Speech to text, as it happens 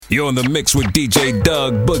You're in the mix with DJ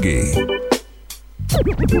Doug Boogie.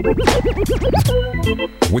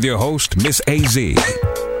 With your host, Miss AZ.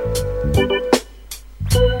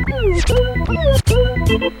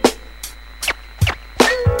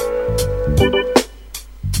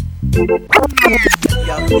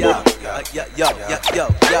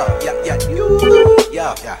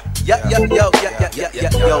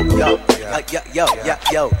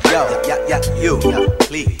 Yo,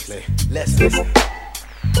 please, let's listen.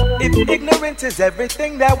 If ignorance is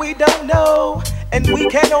everything that we don't know, and we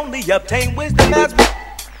can only obtain wisdom as we...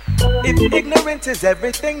 If ignorance is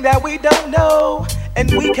everything that we don't know, and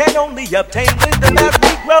we can only obtain wisdom as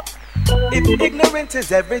we grow. If ignorance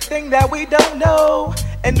is everything that we don't know,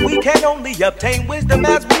 and we can only obtain wisdom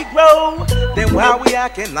as we grow, then why we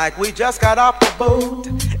acting like we just got off the boat?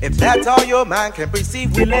 If that's all your mind can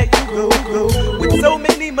perceive, we let you go. With so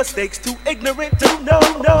many mistakes, too ignorant to know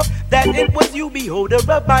that it was you, beholder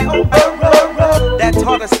of my own error, that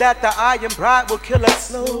taught us that the eye and pride will kill us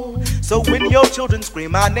slow. So when your children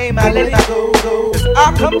scream my name, I let it go. 'Cause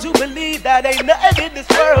I come to believe that ain't nothing in this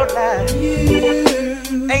world like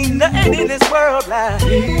you. Ain't nothing in this world like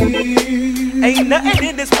you. Ain't nothing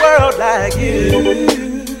in this world like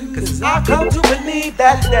you. 'Cause I come to believe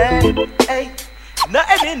that there ain't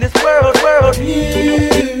nothing in this world,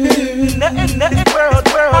 nothing, world,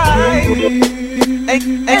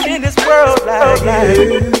 ain't in this world like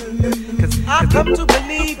you. 'Cause I come to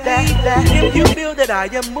believe that if you feel that I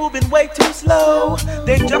am moving way too slow,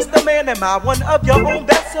 then just a man am I, one of your own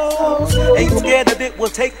vessels. Ain't scared of it, we'll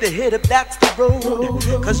take the hit if that's the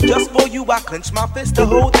road. 'Cause just for you I clench my fist to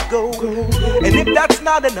hold the gold. And if that's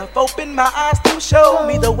not enough, open my eyes to show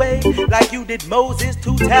me the way, like you did Moses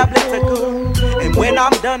 2 tablets ago. And when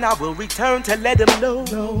I'm done I will return to let him know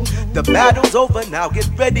the battle's over now, get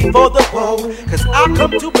ready for the war. 'Cause I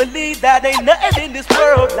come to believe that ain't nothing in this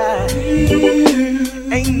world like you.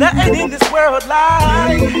 Ain't nothing in this world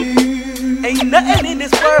like you. Ain't nothing in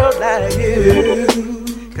this world like you.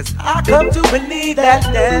 'Cause I come to believe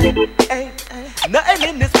that there ain't nothing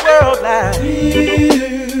in this world like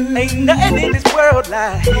you. Ain't nothing in this world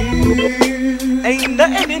like you. Ain't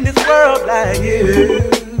nothing in this world like you.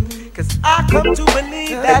 'Cause I come to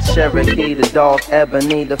believe that Cherokee, the dog,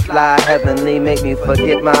 ebony, the fly, heavenly, make me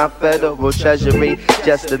forget my federal treasury,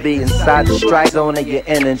 just to be inside the strike zone of your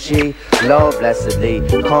energy. Lord blessedly,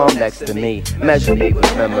 calm next to me, measure me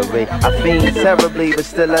with memory. I fiend terribly, but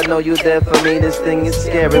still I know you there for me. This thing is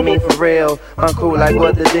scaring me for real. I'm cool like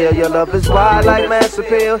what the deal, your love is wild like mass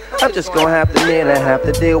appeal. I'm just gonna have to kneel and have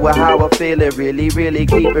to deal with how I feel it. Really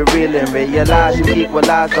keep it real and realize you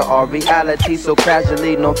equalize the our reality so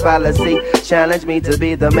casually, no fallacy. Challenge me to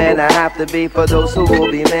be the man I have to be for those who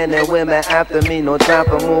will be men and women after me. No time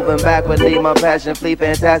for moving backwardly, my passion flee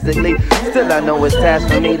fantastically. Still I know it's task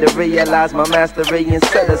for me to realize my mastery and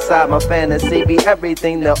set aside my fantasy. Be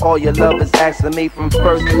everything that all your love is asking me, from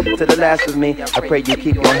first to the last of me. I pray you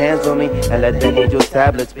keep your hands on me and let the angel's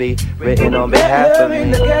tablets be written on behalf of me.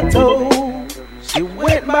 In the ghetto, she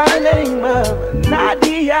went by the name of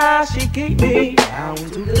Nadia. She keep me down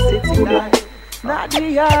to the city life.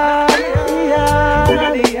 Nadia,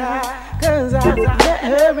 'cause I met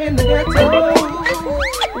her in the ghetto.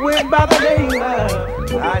 Went by the name of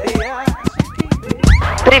Nadia.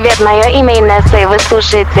 Привет, мое имя Инесса, и вы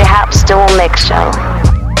слушаете Hop Stool Mix Show.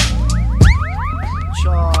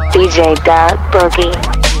 DJ Doug Boogie.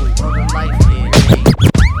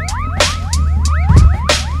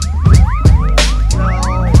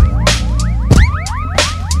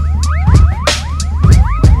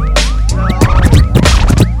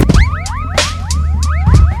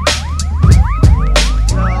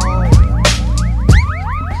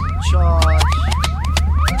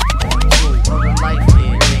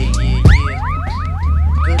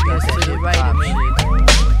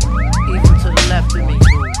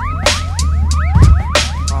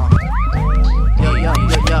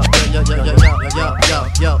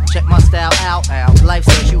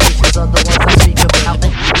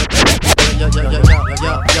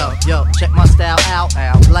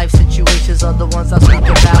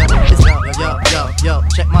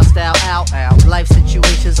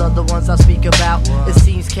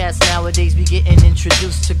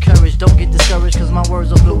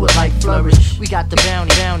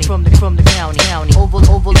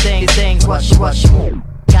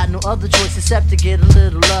 Other choice except to get a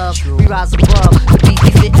little love. We rise above, the beat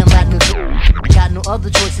be fitting like a glue. Got no other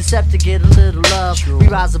choice except to get a little love. We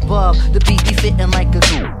rise above, the beat be fitting like a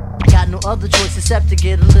glue. got no other choice except to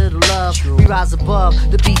get a little love. We rise above,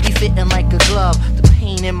 the beat be fitting like a glove. The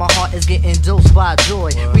pain in my heart is getting dosed by joy.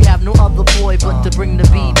 We have no other boy but to bring the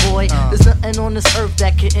B-boy. There's nothing on this earth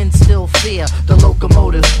that can instill fear. The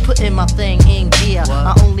locomotive, putting my thing in gear.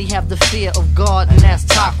 I only have the fear of God, and that's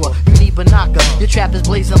Takwa. You need Banaka, your trap is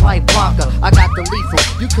blazing like Blanca. I got the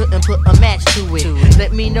lethal, you couldn't put a match to it.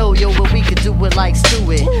 Let me know, yo, what we could do it like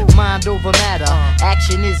Stewart. Mind over matter,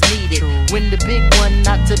 action is needed. Win the big one,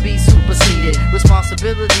 not to be superseded.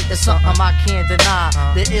 Responsibility is something I can't deny.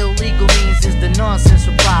 The illegal means is the nonsense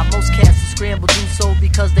reply. Most cats will scramble do so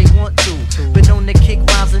because they want to. Been known to kick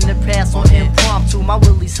rhymes in the past on impromptu. My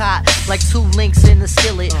willie's hot, like 2 links in the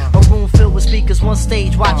skillet. A room filled with speakers, one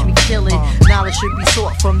stage, watch me kill it. Knowledge should be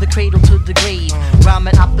sought from the cradle to the grave.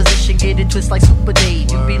 Rhyming opposition, get it twist like Super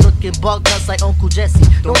Dave. You be looking bug nuts like Uncle Jesse.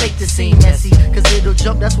 Don't make this seem messy, cause it'll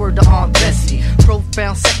jump, that's word to Aunt Bessie.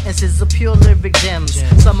 Profound sentences of pure lyric gems.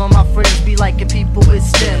 Some of my friends be liking people with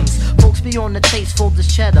stems. Folks be on the taste, fold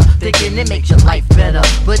this cheddar, thinking it makes your life better,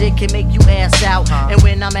 but it can make you ass out. And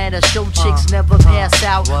when I'm at a show, chicks never pass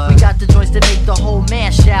out. We got the joints that make the whole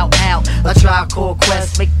man shout out. A Tribe Called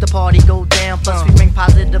Quest, make the party go down. Plus we bring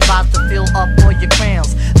positive vibes to fill up all your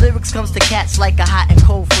crowns. Lyrics comes to cats like a hot and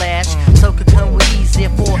cold flash. So could come with ease,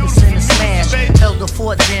 therefore it's in a smash. Held the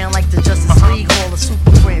fort down like the Justice League Hall of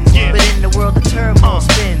Super Friends. But in the world the turmoil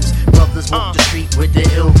spins. Brothers walk the street with their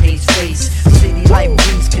ill-paced face. City life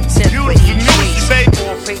brings contempt for each race.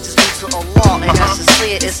 4 pages speaks to Allah, and that's just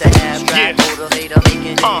clear. It's an abstract motivator,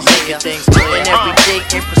 making things clear. And every day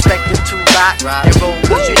in perspective to rock and roll.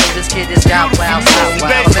 Cause you know this kid is got wild,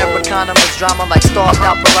 Americana makes drama like Star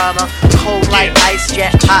Piranha. Cold like ice,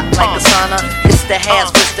 jet hot like a sauna. It's the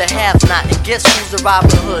haves, it's the have not. And guess who's the Robin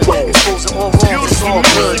Hood? Exposing all wrongs, it's all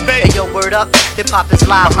good. Hey yo, word up, hip hop is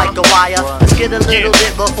live like a wire. Let's get a little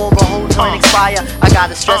bit before the whole joint expire. I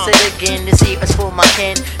gotta stress it again, this heat is for my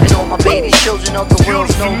kin and all my baby children of the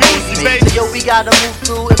world's no babies. So yo, we gotta move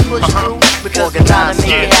through and push through because we gotta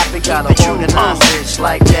make it happen. Gotta organize it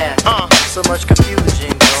like that. So much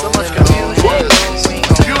confusion, so much confusion.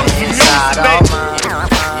 Inside our mind.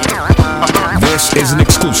 This is an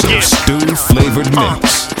exclusive stew flavored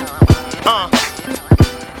mix.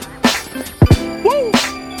 Woo!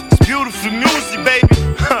 It's beautiful music, baby.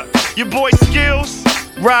 Your boy Skills,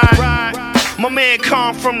 ride. My man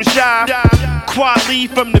Khan from the Jive, Quad Lee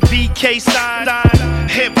from the BK side.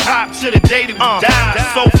 Hip hop to the day that we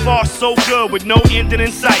die. So far, so good with no ending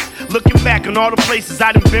in sight. Looking back on all the places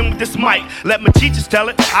I done been with this mic. Let my teachers tell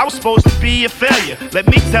it, I was supposed to be a failure. Let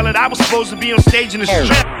me tell it, I was supposed to be on stage in the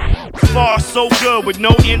street. Far so good with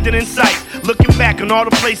no ending in sight. Looking back on all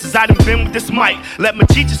the places I done been with this mic. Let my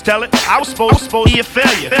teachers tell it, I was supposed to be a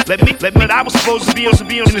failure. Let me, I was supposed to be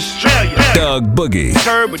in Australia. Doug Boogie.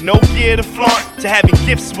 Curb with no gear to flaunt, to having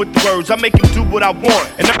gifts with the words. I make him do what I want.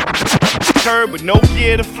 And curb with no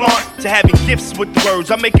gear to flaunt, to having gifts with the words.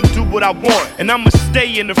 I make him do what I want. And I'ma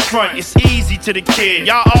stay in the front, it's easy to the kid.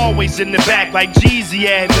 Y'all always in the back like Jeezy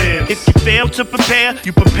ad-libs. If you fail to prepare,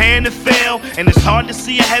 you preparing to fail. And it's hard to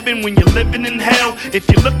see a heaven when you're living in hell. If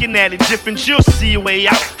you're looking at it different, you'll see a way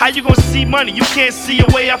out. How you gonna see money? You can't see a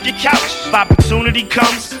way off your couch. If opportunity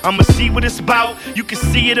comes, I'ma see what it's about. You can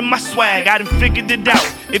see it in my swag, I done figured it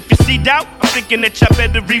out. If you see doubt, I'm thinking that y'all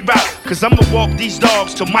better reroute. Cause I'ma walk these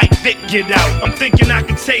dogs till Mike Vick get out. I'm thinking I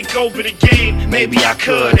can take over the game, maybe I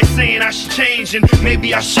could. They saying I should change and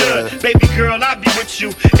maybe I should. Baby girl, I'd be with you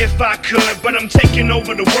if I could. But I'm taking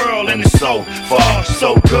over the world and it's so far,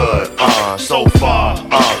 so good. So far,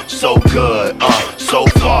 so good. So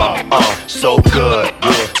far, so good.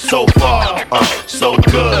 So far, so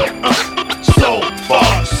good. So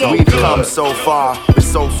far, so We've good. come so far, with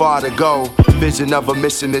so far to go. Vision of a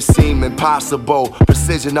mission that seemed impossible.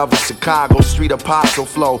 Precision of a Chicago street apostle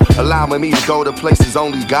flow. Allowing me to go to places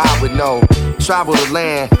only God would know. Travel the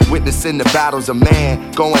land, witnessing the battles of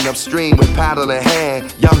man. Going upstream with paddle in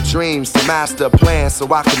hand. Young dreams to master a plan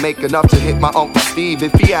so I can make enough to hit my Uncle Steve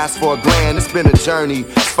if he asked for a grand. It's been a journey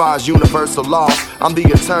as far as universal law. I'm the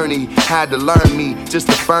attorney, had to learn me just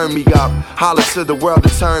to firm me up. Holler to the world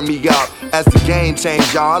to turn me up. As the game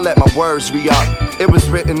changed, y'all, I let my words re-up. It was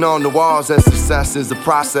written on the walls that success is a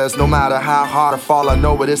process. No matter how hard I fall, I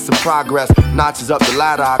know it is some progress. Notches up the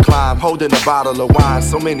ladder I climb, holding a bottle of wine.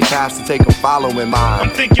 So many paths to take, I'm following mine. I'm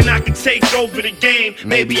thinking I could take over the game,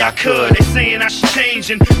 maybe I could. They saying I should change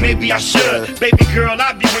and maybe I should. Baby girl,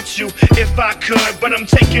 I'd be with you if I could. But I'm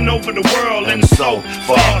taking over the world and it's so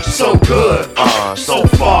far, so good. So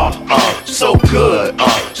far, so good.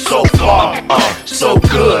 So far, so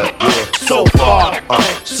good. So far,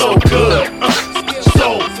 so good.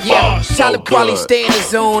 So far, Talib Kweli stay in the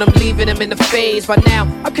zone, I'm leaving him in the phase. By now,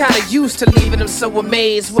 I'm kinda used to leaving him so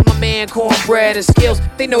amazed. With my man Cornbread and Skills,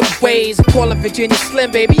 they know the ways. I'm calling Virginia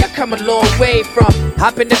Slim, baby, I come a long way from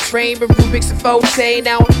hopping the train with Rubik's and Forte.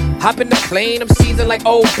 Now I'm hopping the plane, I'm seasoned like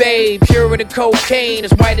Old Bay. Pure than cocaine,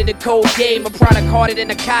 it's whiter than cold game. A product harder than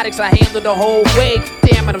narcotics, I handle the whole way.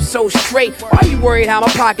 Damn it, I'm so straight. Why you worried how my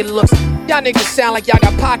pocket looks? Y'all niggas sound like y'all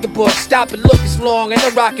got pocketbooks. Stop and look, it's long, and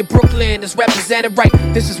the rock in Brooklyn is represented right.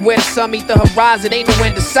 This is where the sun meet the horizon, ain't no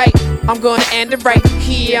end to sight. I'm gonna end it right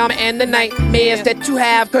here, I'ma end the nightmares that you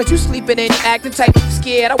have. Cause you sleeping and you acting tight,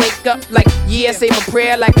 scared. I wake up like, yeah, say my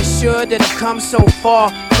prayer like I should. That I've come so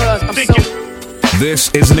far, cause I'm so...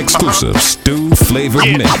 This is an exclusive Stu flavored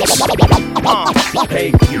mix.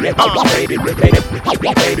 Hey,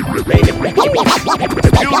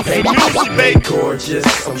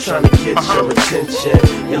 gorgeous, I'm trying to get your attention.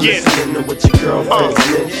 You're listening to what your girlfriends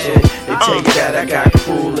mention. They tell you that I got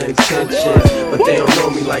cruel intentions, but they don't know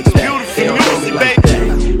me like that. They don't know me like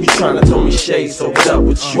that. You tryna throw me shade, so what up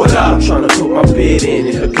with you? What up? I'm tryna put my bid in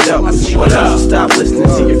and hook it up with you. What up? So stop listening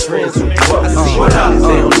to your friends who grew up with me. What up? They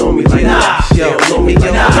don't know me like that. They don't know me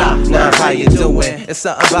like that. Nah, how you doing? It's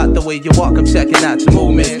something about the way you walk, I'm checking out your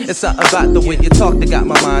movements. It's something about the way you talk that got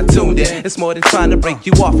my mind tuned in. It's more than trying to break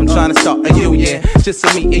you off, I'm trying to start a union. Just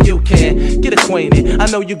so me and you can get acquainted. I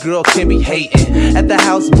know your girl can be hating. At the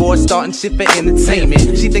house board, starting shit for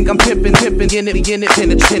entertainment. She think I'm pimping, in it,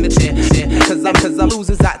 penetrating. Cause I'm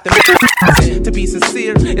losers out the to be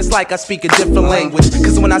sincere, it's like I speak a different language.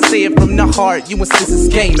 Cause when I say it from the heart, you insist it's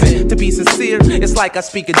gaming. To be sincere, it's like I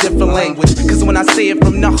speak a different language. Cause when I say it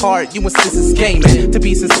from the heart, you insist it's gaming. To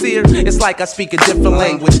be sincere, it's like I speak a different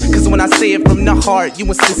language. Cause when I say it from the heart, you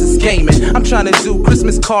insist it's gaming. I'm trying to do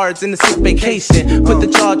Christmas cards in the sick vacation. Put the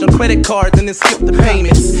charge on credit cards and then skip the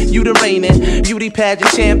payments. You the reigning beauty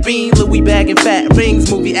pageant champion, Louis bag and fat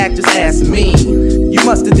rings, movie actress ass me. You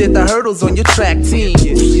must have did the hurdles on your track team.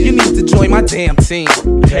 You need to join my damn team.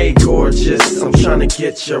 Hey gorgeous, I'm trying to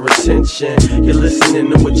get your attention. You're listening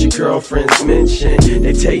to what your girlfriends mention.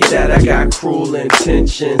 They tell you that I got cruel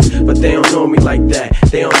intentions, but they don't know me like that.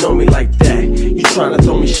 They don't know me like that. You trying to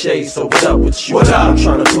throw me shade, so what up with you? What up? I'm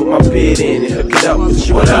trying to put my bid in and hook it up with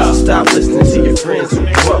you. What up? So stop listening to your friends who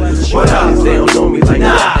grew up with you. What up? They don't know me like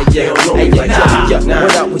that. They don't know me like that.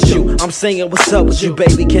 What up with you? I'm saying what's up with you,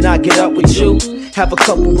 baby? Can I get up with you? Have a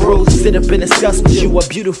couple brews, sit up and discuss with you how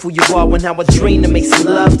beautiful you are when I was dream to make some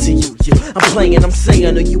love to you. I'm playing, I'm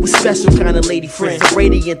saying, are you a special kind of lady friend? So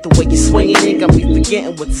radiant the way you're swinging it, got me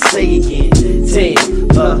forgetting what to say again.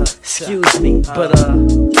 Damn, excuse me, but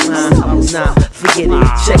nah, forget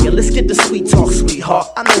it. Check it, let's get the sweet talk, sweetheart.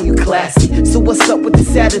 I know you classy, so what's up with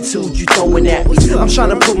this attitude you throwing at me? I'm trying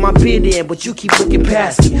to put my bid in, but you keep looking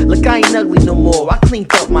past me. Look, I ain't ugly no more, I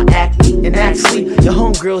cleaned up my acne. And actually, your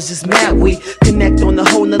homegirl's just mad we connect on a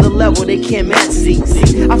whole nother level they can't match. See,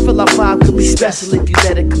 I feel our vibe could be special if you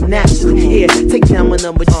let it come naturally. Here, take down my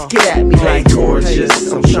number, just get at me. Hey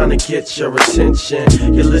gorgeous, I'm trying to get your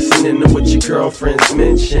attention. You're listening to what your girlfriends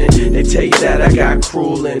mention. They tell you that I got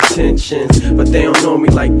cruel intentions, but they don't know me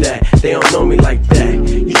like that. They don't know me like that.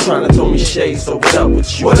 You trying to throw me shade, so what up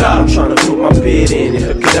with you? What up? I'm trying to put my bid in and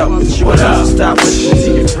hook it up with you. What up? So stop listening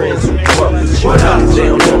to your friends who grew up with you. What up? They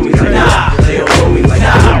don't know me like that. They don't know me like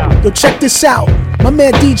that. Yo, check this out. My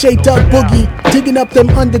man DJ Doug Boogie digging up them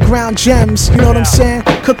underground gems, you know what I'm saying?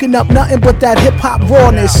 Cooking up nothing but that hip-hop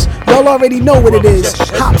rawness. Y'all already know what it is.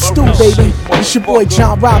 Hop stew, baby. It's your boy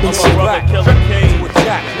John Robinson. Yeah,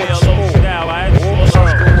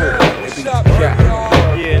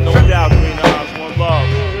 no doubt, Green Eyes, one love.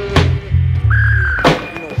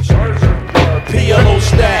 PLO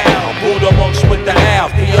style, Buddha monks with the Al.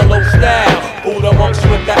 PLO style, Buddha monks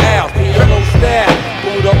with the Al. PLO style,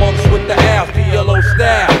 Buddha monks with the Al. PLO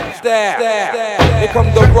style. Here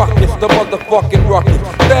come the ruckus, the motherfucking ruckus.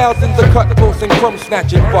 Thousands of cutthroats and crumb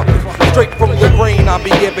snatching fuckers. Straight from the brain, I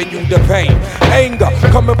be giving you the pain. Anger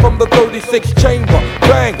coming from the 36 chamber.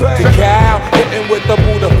 Bang, to cow, hitting with the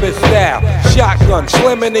Buddha fist style. Shotgun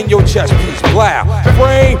slamming in your chest piece, plow.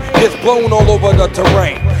 Frame gets blown all over the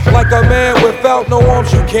terrain. Like a man without no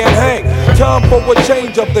arms, you can't hang. Time for a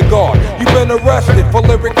change of the guard. You've been arrested for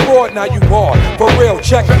lyric fraud, now you hard. For real,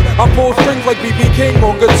 check it. I pull strings like B.B. King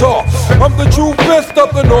on guitar. I'm the true fist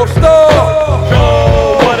of the North Star.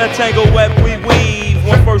 Oh, what a tangle web we weave.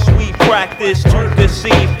 When first we practice to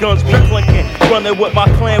deceive, guns be clinking. Running with my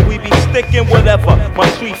clan, we be sticking. Whatever, my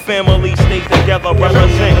street family stay together.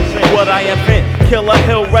 Represent what I invent. Killer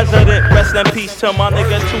Hill resident, rest in peace to my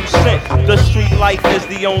nigga 2 Cent. The street life is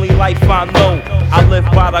the only life I know. I live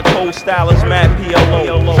by the cold stylist, mad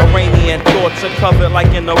PLO. Iranian thoughts are covered like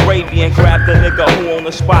an Arabian. Grab the nigga who on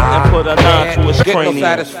the spot and put a 9 to his Get cranium. no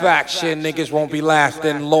satisfaction, niggas won't be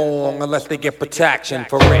lasting long unless they get protection,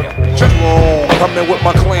 for real. Strong, coming with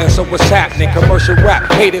my clan, so what's happening? Commercial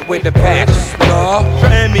rap, hate it with the passion.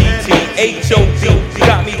 METHOD,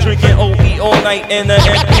 got me drinking OE all night in the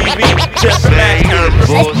MTV. Just smack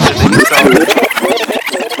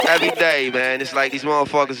every day, man. It's like these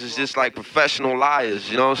motherfuckers is just like professional liars,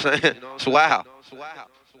 you know what I'm saying? It's wow.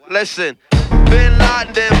 Listen, Bin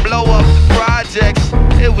Laden didn't blow up the projects.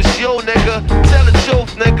 It was you, nigga. Tell the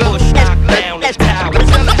truth, nigga. Tell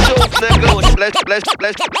the truth, nigga.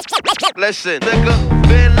 Listen, nigga.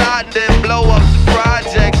 Bin Laden didn't blow up the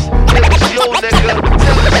projects. It was you, nigga.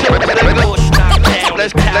 Tell the truth, nigga.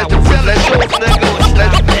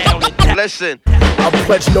 Listen. I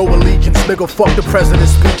pledge no allegiance, nigga, fuck the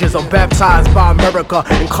president's speeches. I'm baptized by America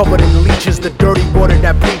and covered in leeches. The dirty water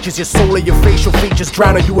that bleaches your soul and your facial features,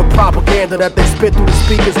 drowning you with propaganda that they spit through the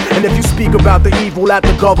speakers. And if you speak about the evil that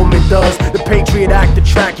the government does, the Patriot Act to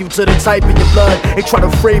track you to the type in your blood. They try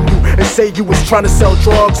to frame you and say you was trying to sell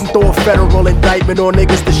drugs and throw a federal indictment on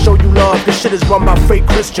niggas to show you love. This shit is run by fake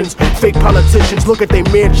Christians, fake politicians. Look at their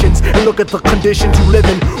mansions and look at the conditions you live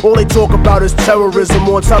in. All they talk about is terrorism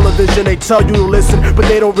on television. They tell you to listen, but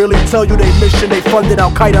they don't really tell you their mission. They funded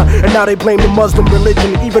Al-Qaeda and now they blame the Muslim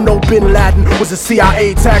religion. Even though Bin Laden was a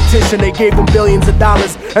CIA tactician, they gave him billions of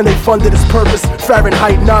dollars and they funded his purpose.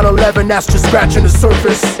 Fahrenheit 9/11, that's just scratching the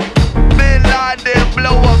surface. Bin Laden didn't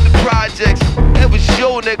blow up the projects. It was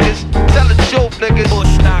you, niggas. Tell the truth, niggas.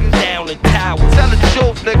 Bush knocked down the towers. Tell the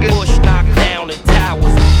truth, niggas. Bush knocked down the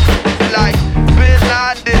towers. Like Bin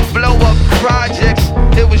Laden didn't blow up the projects.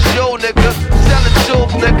 It was you, nigga. Tell the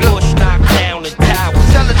truth, nigga. Bush knocked down the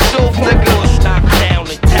towers. Tell the truth, nigga. Bush knocked down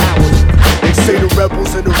the towers. They say the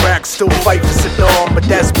rebels in Iraq still fight for Saddam, but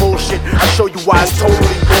that's bullshit. I show you why it's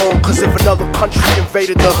totally wrong. Cause if another country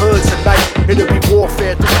invaded the hood tonight, it'd be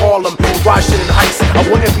warfare through Harlem and Washington Heights. I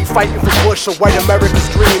wouldn't be fighting for Bush or white America's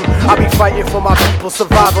dream. I'd be fighting for my people's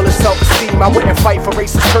survival and self-esteem. I wouldn't fight for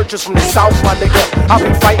racist churches from the South, my nigga. I'd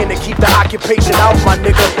be fighting to keep the occupation out, my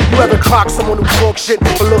nigga. You ever clock someone who talk shit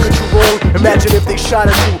but look at you wrong? Imagine if they shot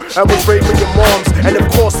at you and was raping your moms. And of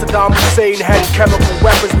course Saddam Hussein had chemical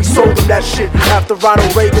weapons. We sold them that shit after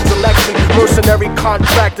Ronald Reagan's election. Mercenary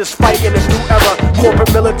contractors fighting a new era.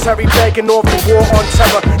 Corporate military banking off the war on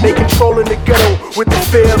terror. They controlling the ghetto with the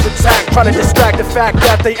fear of attack, trying to distract the fact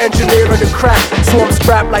that they engineering the crack. So I'm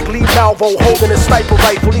strapped like Lee Malvo holding a sniper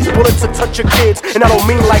rifle. These bullets will touch your kids, and I don't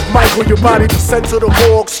mean like Michael. Your body be sent to the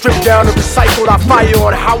morgue, stripped down and recycled. I fire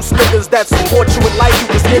on house niggas that support you and like you,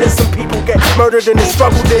 cause innocent people get murdered in the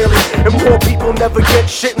struggle daily, and poor people never get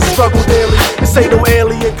shit and struggle daily. This ain't no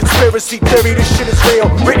alien conspiracy theory, this shit is real.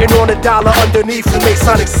 Written on a dollar underneath the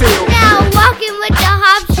Masonic seal. Now walking with the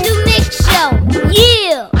Hops to Mix Show.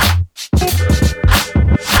 Yeah.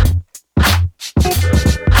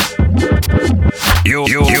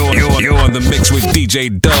 You're on the mix with DJ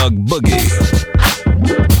Doug Boogie.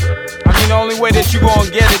 I mean, the only way that you gonna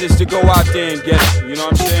get it is to go out there and get it. You know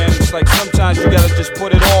what I'm saying? It's like sometimes you gotta just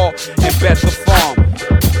put it all and bet the farm.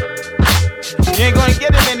 You ain't gonna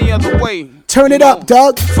get it any other way. Turn it up,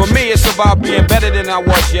 Doug. For me, it's about being better than I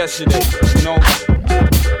was yesterday. You know,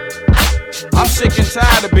 I'm sick and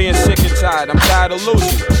tired of being sick and tired. I'm tired of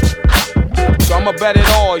losing. So I'ma bet it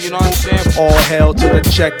all, you know what I'm saying? All hail to the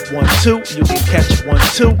check 1, 2. You can catch 1,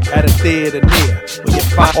 2 at a theater near. When you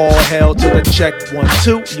find all hail to the check 1,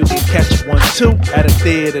 2. You can catch 1, 2 at a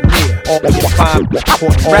theater near. All you find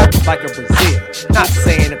court rap like a brazier. Not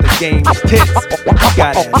saying that the game is tits, you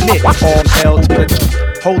gotta admit. All hail to the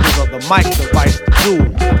holders of the mic, device to duel.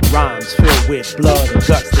 Rhymes filled with blood and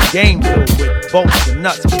guts. The game filled with bolts and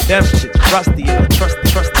nuts. But them shit's rusty and the trust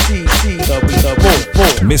CC.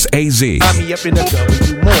 The Miss AZ. I'm up in the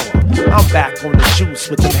W more. I'm back on the juice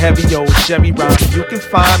with them heavy old Chevy rhymes. You can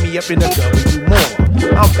find me up in the W more.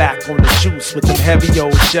 I'm back on the juice with them heavy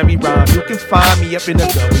old Chevy rhymes. You can find me up in the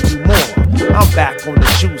W more. I'm back on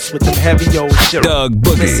the juice with them heavy old Chevy. Doug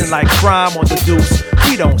Boogie. Missing like crime on the deuce.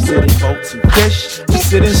 We don't sit in boats and fish. We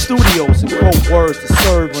sit in studios and quote words to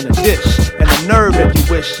serve on a dish. And the nerve if you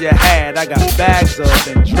wish you had, I got bags of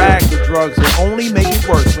and drag the drugs will only make it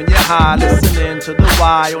worse when you're high. Listening to the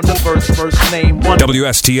Y on the first name one.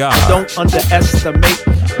 WSTR. Don't underestimate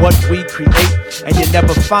what we create, and you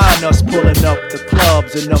never find us pulling up the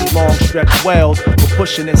clubs in them long stretch wells. We're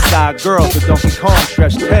pushing inside girls with Donkey Kong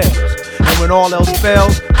stretched tails. And when all else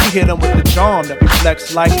fails, we hit them with the charm that we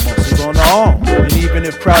flex like muscles on the arm. And even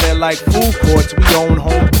if crowded like food courts, we own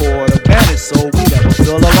home court advantage, so we never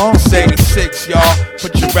feel alone. 86, y'all,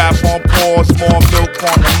 put your rap on pause. More milk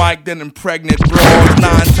on the mic than impregnant bras.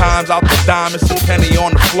 9 times out the dime, it's a penny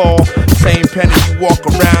on the floor. Same penny you walk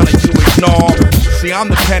around and you ignore. See, I'm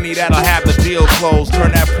the penny that'll have the deal closed.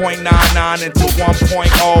 Turn that .99 into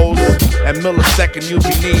 1.0s. At millisecond you'll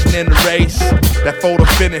be needing in the race. That photo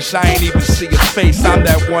finish, I ain't even see his face. I'm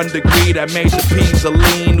that 1 degree that made the peas a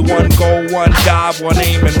lean. 1 goal, 1 job, 1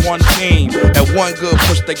 aim, and 1 team. That 1 good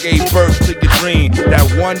push that gave birth to your dream. That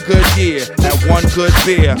 1 good year, that 1 good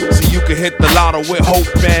beer. So you can hit the lotto with hope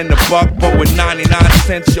and the buck, but with 99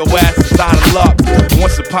 cents your ass is out of luck.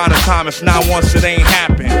 Once upon a time, if not once, it ain't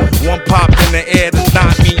happen. 1 pop in the air does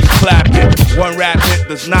not mean you clapping. 1 rap hit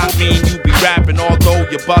does not mean you be rapping. Although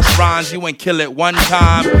you bust rhymes, you ain't kill it 1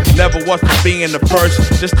 time. Never was for being the first,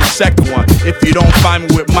 just the second one. If you don't find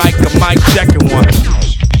me with Mike, a mic checking one.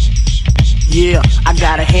 Yeah, I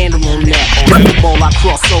got a handle on that. With the ball, I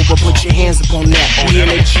cross over, put your hands up on that. We in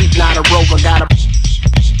a Jeep, not a Rover, got a...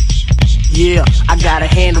 Yeah, I got a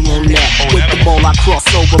handle on that. With the ball, I cross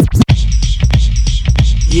over.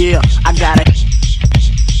 Yeah, I got it.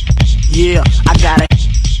 Yeah, I got it.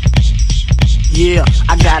 Yeah,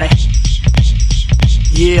 I got it.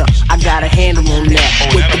 Yeah, I got a handle on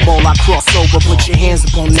that. With the ball, I cross over, put your hands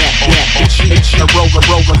up on that. Yeah, a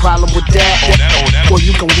Rover, problem with that? Or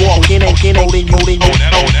you can walk in and get holding you.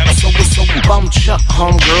 So I'm Chuck,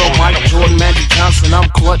 homegirl, Mike Jordan, Magic Johnson, I'm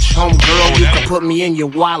clutch, homegirl. You can put me in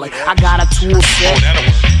your wallet. I got a tool set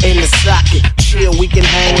in the socket. Chill, we can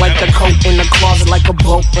hang like the coat in the closet, like a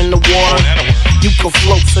boat in the water. You can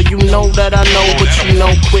float, so you know that I know, but you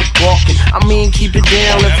know, quit walking. I mean, keep it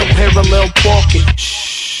down if I'm parallel parking.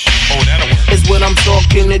 Is what I'm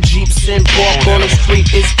talking. The Jeeps in park on the street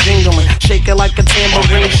is jingling, shaking like a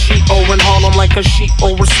tambourine sheet, over in Harlem like a sheep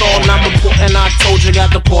over saw. And I'm important, I told you,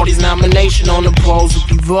 got the party's nomination on the polls if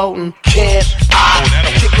you voting. Can't I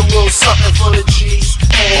kick a little something for the G's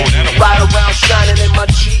and ride around shining in my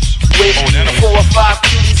Jeep with 4 or 5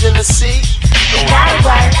 cuties in the seat?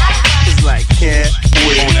 It's like, can't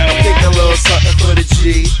wait. Kick a little something for the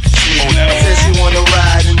G. Says she wanna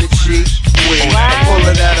ride in the Jeep. Pull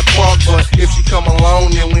it out of park, but if she come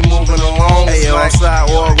alone, then we moving along. Hey, yo,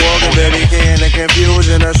 sidewalk walking, baby, can the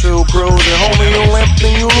confusion, a shoe cruising. Homie, you limp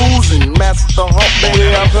and you losing. Master the hump,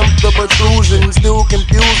 baby, I pimped the protrusion. Still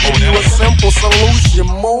confused, give you a simple solution.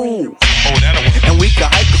 Move. And we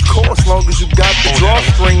can hike a course, long as you got the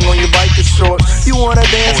drawstring on your biker shorts. You wanna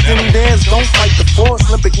dance, then dance, don't fight the force.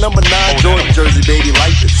 Olympic number 9, Jordan jersey, baby,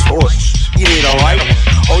 light the torch. You need a light?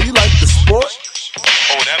 Oh, you like the sport?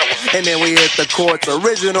 And then we hit the courts,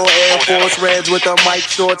 original Air Force Reds with the mic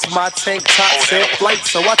shorts. My tank top said flight,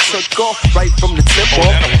 so I took off right from the tip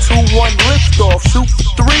off. 2-1 lift off, shoot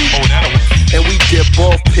for 3, and we dip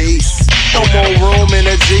off, peace. No more room in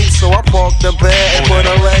the Jeep, so I parked the bed and put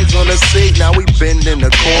her legs on the seat. Now we bend in the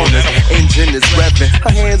corners, engine is revving.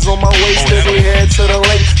 Her hands on my waist as we head to the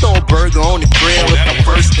lake. Throw a burger on the grill if the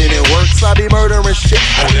first and it works. I be murdering shit,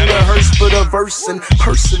 I need a hearse for the verse and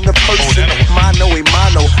person to person. Mano a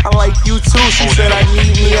mano, I like you too. She said I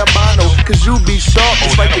need me a mono, cause you be sharp,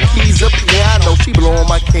 it's like the keys of piano. She blowing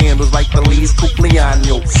my candles like the Lee's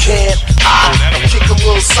Cumpleaños. Can't I kick a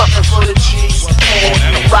little something for the G's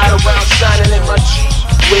and ride around shining in my Jeep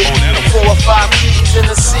with 4 or 5 keys in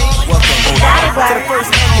the seat? Welcome to the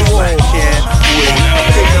first annual. Can't wait.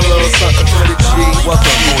 Kick a little something for the G.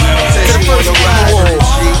 Welcome to the first annual.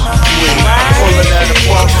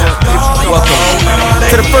 Welcome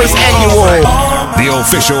to the first annual. The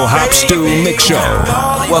official Hop Stew Mix Show.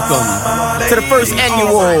 Welcome to the first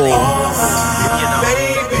annual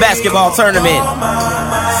basketball tournament.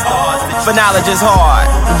 Finale just hard.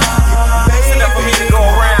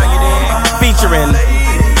 Featuring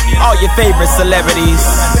all your favorite celebrities.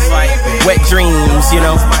 Wet dreams, you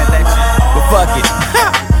know. But fuck it.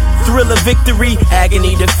 Thrill of victory,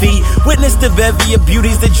 agony, defeat. Witness the bevy of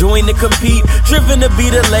beauties that join to compete. Driven to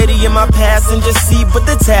be the lady in my passenger seat, but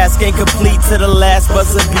the task ain't complete to the last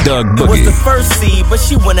buzzer beat. Doug Was Boogie. the first seed, but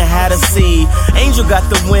she wouldn't have had a seed. Angel got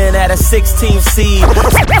the win at a 16th seed.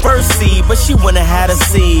 First seed, but she wouldn't have had a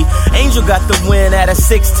seed. Angel got the win at a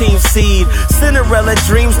 16th seed. Cinderella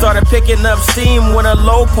dreams started picking up steam when her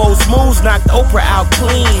low post moves knocked Oprah out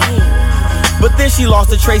clean. But then she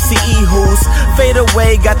lost to Tracy E. Who's Fade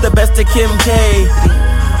Away got the best of Kim K.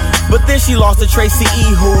 But then she lost to Tracy E.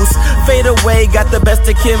 Who's Fade Away got the best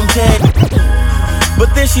of Kim K.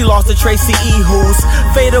 But then she lost to Tracy E. Who's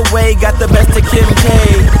Fade Away got the best of Kim K.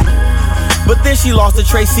 But then she lost to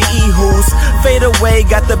Tracy E. Who's Fade Away,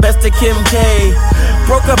 got the best of Kim K.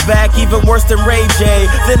 Broke her back, even worse than Ray J.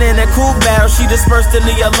 Then in a cool battle, she dispersed in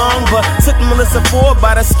the along, but took Melissa Ford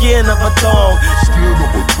by the skin of a thong.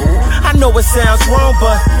 I know it sounds wrong,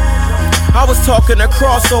 but I was talking a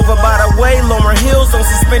crossover. By the way, Lauryn Hill's on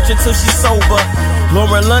suspension till she's sober.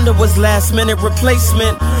 Lauren London was last minute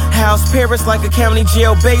replacement. House Paris like a county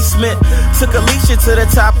jail basement. Took Alicia to the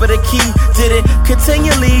top of the key. Did it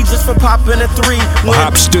continually just for popping a 3.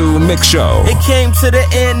 Hop Stew Mix Show. It came to the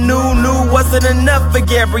end, knew wasn't enough for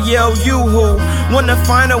Gabrielle. You who wanna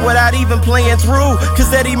find her without even playing through.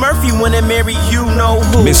 Cause Eddie Murphy went and married you know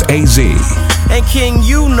who. Miss AZ. And King,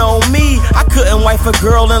 you know me. I couldn't wife a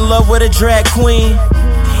girl in love with a drag queen.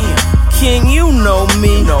 King, you know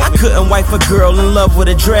me. I couldn't wife a girl in love with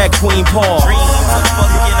a drag queen, Paul.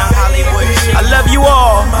 I love you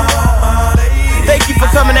all. Thank you for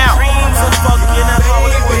coming out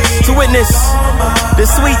to witness the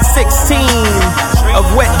sweet 16 of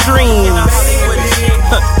Wet Dreams.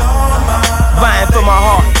 Vying for my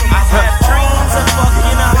heart.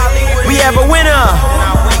 We have a winner,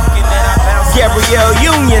 Gabrielle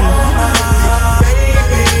Union.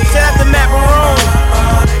 Shout out to Matt Marone.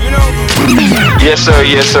 Yes sir,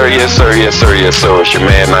 yes sir, yes sir, yes sir, yes sir. It's your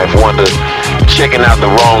man Knife Wonder. Checking out the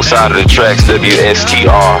wrong side of the tracks,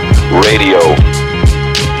 WSTR Radio.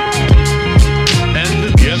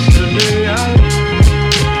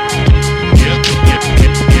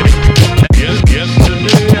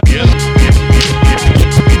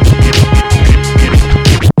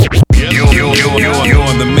 You're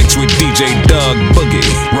on the mix with DJ Doug Boogie.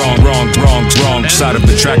 Wrong side of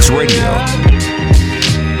the tracks radio.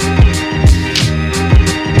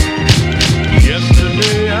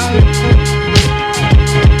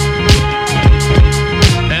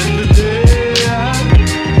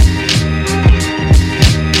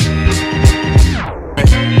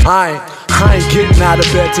 I ain't getting out of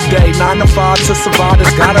bed today. 9 to 5 to survive.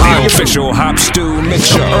 There's gotta be official Hop Stew Mix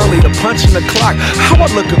Show. Early to punching the clock. How I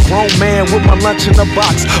look a grown man with my lunch in a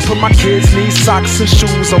box. Put my kids need socks and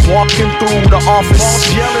shoes. I'm walking through the office.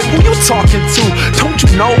 Who you talking to? Don't you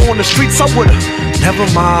know on the streets I would've. Never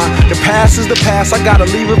mind, the past is the past, I gotta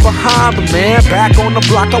leave it behind. But man, back on the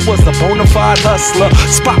block, I was a bona fide hustler.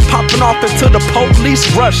 Spot popping off until the police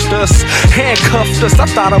rushed us. Handcuffed us, I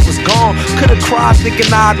thought I was gone. Could've cried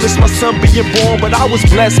thinking I'd miss my son being born. But I was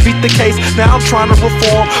blessed, beat the case, now I'm trying to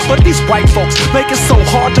reform. But these white folks make it so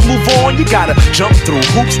hard to move on. You gotta jump through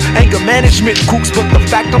hoops, anger management groups. But the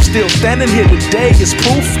fact I'm still standing here today is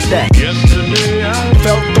proof that yesterday I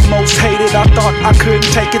felt the most hated. I thought I couldn't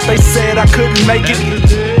take it, they said I couldn't make it. Feeling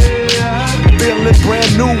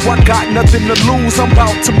brand new, I got nothing to lose. I'm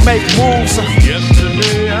about to make moves.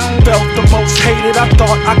 Yesterday I felt the most hated. I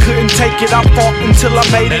thought I couldn't take it. I fought until I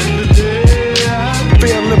made it.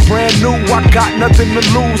 Feeling brand new, I got nothing to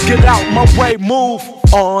lose. Get out my way, move.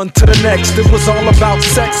 On to the next, it was all about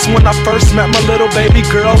sex. When I first met my little baby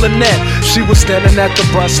girl Annette, she was standing at the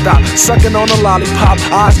bus stop, sucking on a lollipop.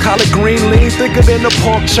 Eyes collard green, lean thicker than a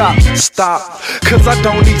pork chop. Stop, cause I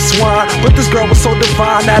don't eat swine, but this girl was so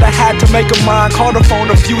divine that I had to make her mine. Called her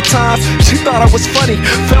phone a few times, she thought I was funny,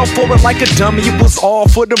 fell for it like a dummy. It was all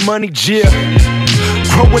for the money, yeah.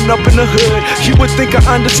 Growing up in the hood, you would think I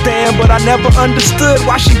understand, but I never understood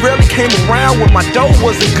why she rarely came around when my dough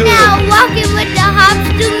wasn't good. Now walking with the Hop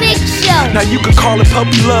Stew Mix Show. Now you can call it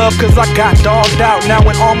puppy love, cause I got dogged out. Now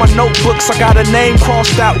in all my notebooks I got a name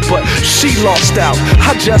crossed out, but she lost out.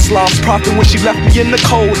 I just lost profit when she left me in the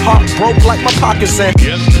cold. Heart broke like my pockets and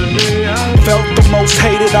yesterday I felt the most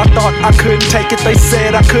hated. I thought I couldn't take it, they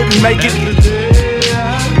said I couldn't make it.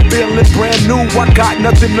 Feeling brand new, I got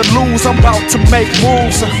nothing to lose. I'm about to make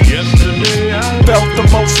moves. Yesterday I felt the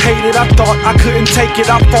most hated. I thought I couldn't take it.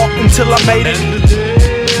 I fought until I made it.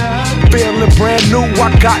 Feeling brand new,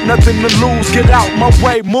 I got nothing to lose. Get out my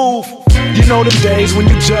way, move. You know them days when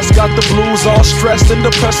you just got the blues, all stressed and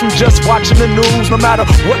depressed from just watching the news. No matter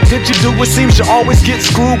what did you do, it seems you always get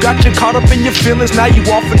screwed. Got you caught up in your feelings, now you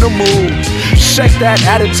off in the mood. Shake that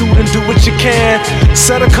attitude and do what you can.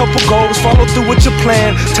 Set a couple goals, follow through with your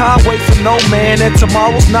plan. Time wait for no man, and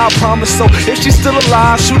tomorrow's not promised. So if she's still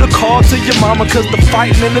alive, shoot a call to your mama, cause the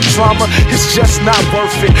fighting and the drama is just not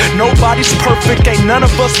worth it. Nobody's perfect, ain't none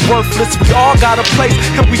of us worthless. We all got a place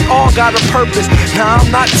and we all got a purpose. Now I'm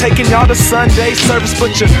not taking y'all to Sunday service,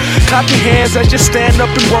 but you clap your hands as you stand up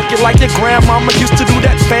and work it like your grandmama used to do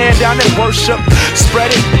that fan down at worship.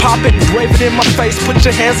 Spread it, pop it, wave it in my face. Put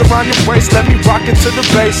your hands around your waist, let me rock it to the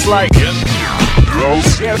bass like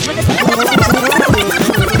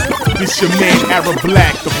This your man Arab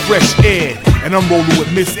Black, the fresh air, and I'm rolling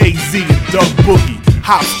with Miss AZ and Doug Boogie.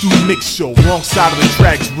 Hop Stew Mix Show, Wrong Side of the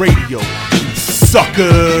Tracks Radio. You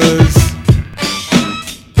suckers.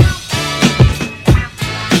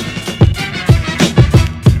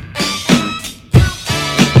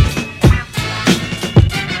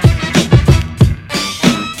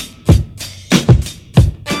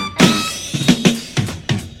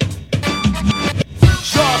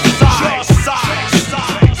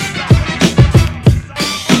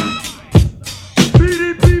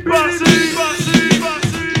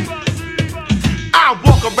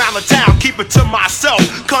 To myself,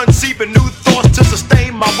 conceiving new thoughts to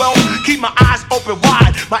sustain my wealth. Keep my eyes open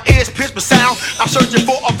wide, my ears pierced with sound. I'm searching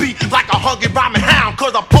for a beat like a hungry rhyming hound,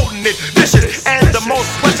 cause I'm potent and vicious and the most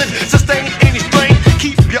pleasant. Sustain any strain,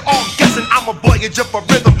 keep you all guessing. I'm a voyager for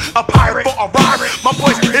rhythm, a pirate for a rhyme. My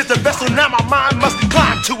voice is the vessel, now my mind must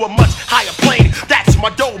climb to a much higher plane. That's my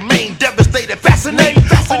domain, devastated, fascinating.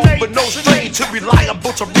 All but no strain, too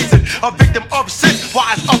reliable to reason. A victim of sin,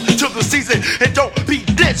 wise up to the season. And don't be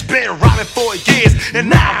dense, been rhyming for years. And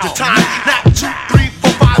now the time, not 2, 3,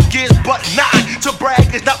 4, 5 years, but 9. To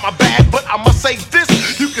brag is not my bag, but I must say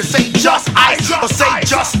this. You can say just ice or say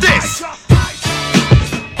justice.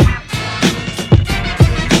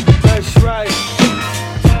 That's right.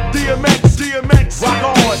 DMX, rock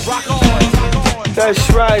on, rock on, rock on. That's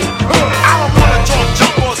right. I don't wanna talk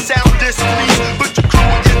jump or sound displeased, but your crew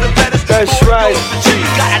is the baddest. That's right.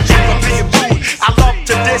 Got a jack for being rude. I love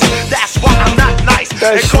to diss, that's why I'm not nice.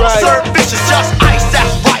 That's and right. Serve vicious, just ice,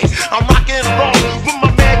 that's right. I'm rocking wrong with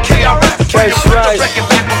my man KRS. That's right. Back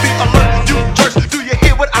will be alert, you jerks. Do you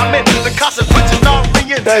hear what I meant? The consequences are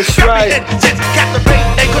ringing. That's right. Captivate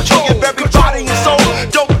and control your very body and soul.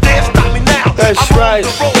 Don't dare stop me now. That's I'm right.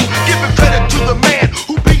 on the road, giving credit to the man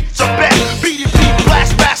who beats the best. BDP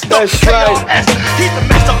blast master. That's KRS. right. He's the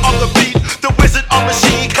master of the beat, the wizard of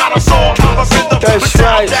machine, connoisseur of rhythm. That's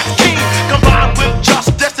sound right. that's key, combined with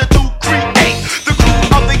just destiny to create the crew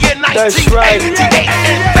of the year 1988. That's right. In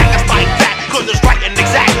fact, it's like that, cause it's right and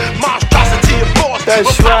exact. Monstrosity of force. That's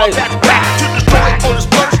with power right. That's back to destroy or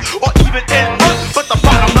disperse, or even invert. But the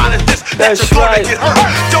bottom line is this, that That's you're gonna right. get hurt.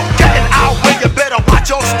 Don't get in our way, you better watch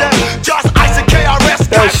your step. Just ice and KRS,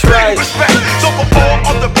 That's got right. big respect. So for all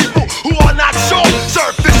of the people who are not sure,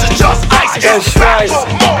 serve this is just ice. That's right.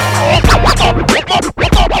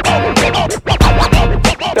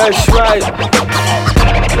 That's right.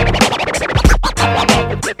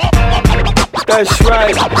 That's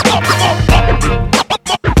right.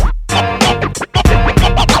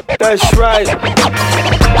 That's right.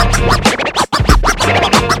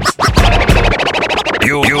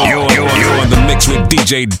 You're in the mix with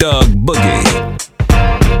DJ Doug Boogie.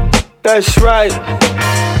 That's right.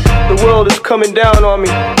 The world is coming down on me.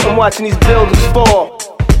 I'm watching these buildings fall.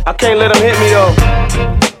 I can't let them hit me though.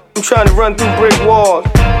 I'm trying to run through brick walls.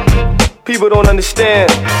 People don't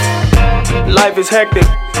understand. Life is hectic.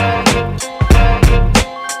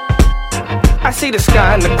 I see the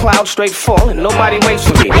sky and the clouds straight falling, nobody waits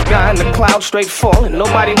for me. The sky and the clouds straight falling,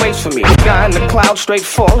 nobody waits for me. The sky and the clouds straight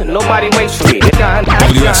falling, nobody waits for me. The sky and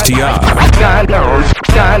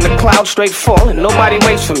the clouds straight falling, nobody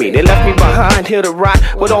waits for me. They left me behind here to rot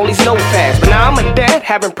with all these notepads. But now I'm a dad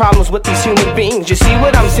having problems with these human beings. You see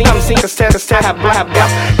what I'm seeing? I'm seeing cause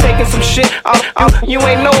have taking some shit you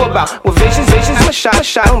ain't know about. With visions, I'm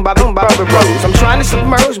shot on by roads. I'm trying to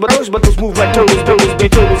submerge, but those move like turtles. They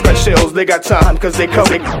turtles got shells, they got time, cause they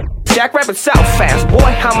coming. Jack rapping south fast, boy,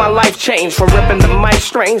 how my life changed. From ripping the mic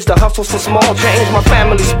strings to hustles for small change. My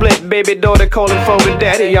family split, baby daughter calling for the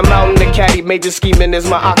daddy. I'm out in the caddy, major scheming is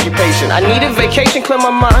my occupation. I need a vacation, clear my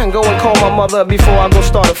mind, go and call my mother before I go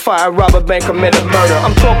start a fire, rob a bank, commit a murder.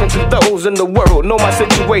 I'm talking to those in the world, know my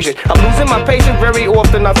situation. I'm losing my patience, very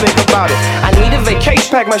often I think about it. I need a vacation,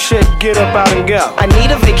 pack my shit, get up out and go. I need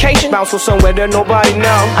a vacation, bounce with somewhere that nobody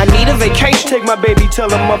know. I need a vacation, take my baby, tell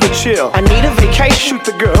her mother chill. I need a vacation, shoot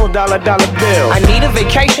the girl, dollar bill. I need a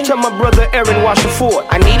vacation, tell my brother Aaron watch the fort.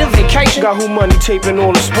 I need a vacation, got who money taping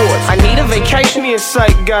all the sports. I need a vacation, me and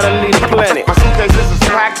Sight gotta leave the planet. My suitcases is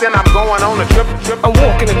packed and I'm going on a trip. I'm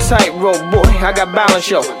walking a tightrope, boy, I got balance,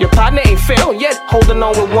 yo. Your partner ain't fail yet, holding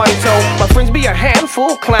on with one toe. My friends be a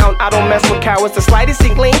handful, clown, I don't mess with cowards. The slightest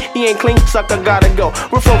inkling, he ain't clean, sucker gotta go.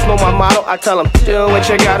 Real folks know my motto, I tell them, do what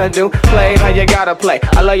you gotta do, play how you gotta play.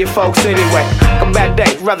 I love you folks anyway. A bad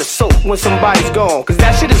day, rather soak when somebody's gone. Cause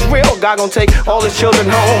that shit is real, God gon' take all his children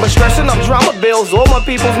home. But stressing up drama bills, all my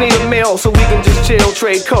peoples need a meal. hill so we can just chill,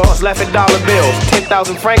 trade cars, laugh at dollar bills.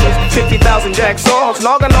 10,000 Franklins, 50,000 Jack Sauls.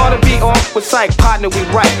 Logging on to be on with Psych, partner, we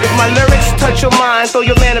right. If my lyrics touch your mind, throw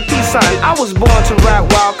your man a peace sign. I was born to rap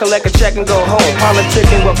wild, collect a check and go home.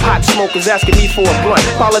 Politicking with pot smokers asking me for a blunt.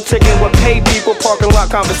 Politicking with paid people, parking lot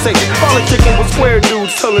conversation. Politicking with square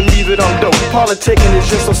dudes telling me that I'm dope. Politicking is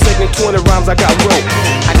just so sick in 20 rhymes I got rope.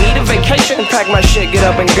 I need a vacation, pack my shit, get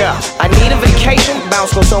up and go. I need a vacation,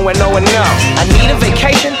 bounce go somewhere no one know. I need a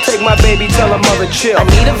vacation, take my baby, tell her mother chill. I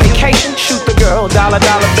need a vacation, shoot the girl, dollar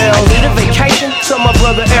bill. I need a vacation, tell my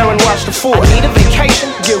brother Aaron watch the Ford. I need a vacation,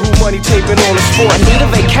 get who money taping on the sport. I need a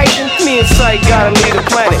vacation, me and Sight gotta leave the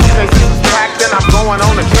planet. Packed and I'm going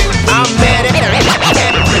on a trip. I'm mad at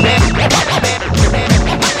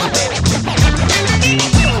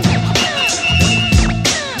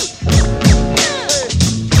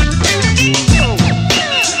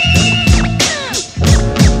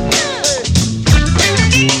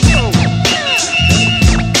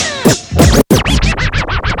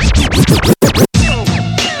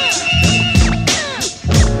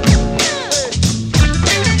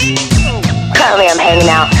Currently I'm hanging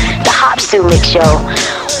out the Hop Stew Mix Show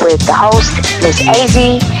with the host, Miss AZ,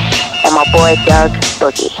 and my boy, Doug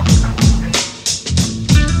Boogie.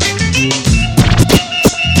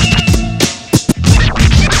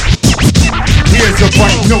 Here's a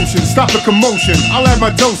bright notion, stop the commotion. I'll add my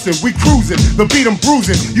dosing, we cruising, the beat I'm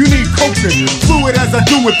bruising. You need coaching, fluid as I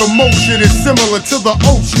do with the motion is similar to the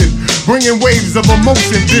ocean, bringing waves of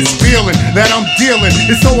emotion. This feeling that I'm dealing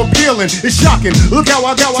is so appealing, it's shocking. Look how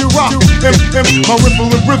I got you rocking, and my ripple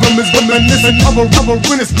and rhythm is reminiscent of a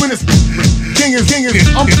Guinness. King is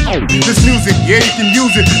this music, yeah, you can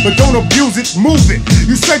use it, but don't abuse it, move it.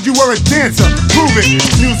 You said you were a dancer, prove it.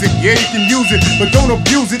 Music, yeah, you can use it, but don't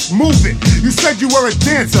abuse it, move it. You said you were a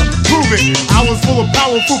dancer, prove it. I was full of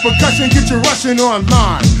powerful percussion, get you rushing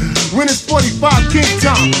online. When it's 45 King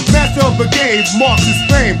time, master of the game, marks his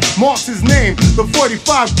fame, marks his name. The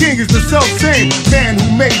 45 King is the self-same man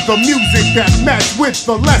who made the music that matched with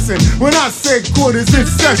the lesson. When I say quarters in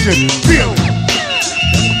session, feel it.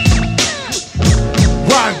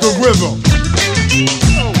 Ride the rhythm.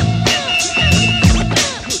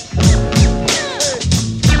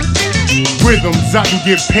 Rhythms, I can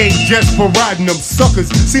get paid just for riding them. Suckers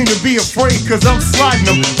seem to be afraid cause I'm sliding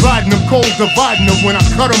them, riding them cold, dividing them when I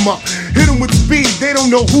cut them up. Hit them with speed, they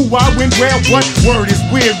don't know who I went where, what. Word is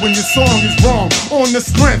weird when your song is wrong. On the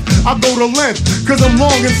strength, I go to length, cause I'm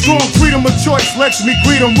long and strong. Freedom of choice lets me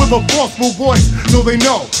greet them with a forceful voice, so they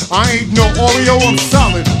know I ain't no Oreo, I'm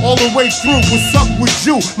solid all the way through. What's up with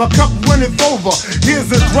you? My cup runneth over.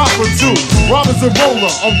 Here's a drop or two. Rob is a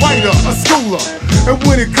roller, a writer, a schooler, and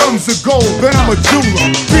when it comes to gold, then I'm a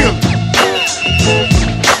jeweler. Feel it.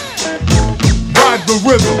 Ride the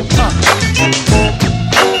rhythm.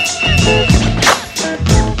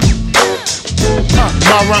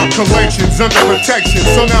 My rhyme collection's under protection,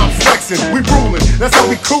 so now I'm flexing. We ruling, that's how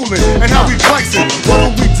we coolin', and how we flexing. What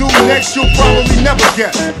do we do next? You'll probably never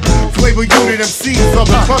guess. Flavor unit MCs are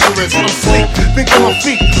the cleverest. I'm sleek, think on my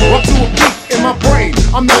feet, walk to a beat in my brain.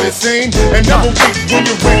 I'm not insane and never weak when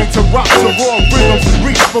you're ready to rock to raw rhythms.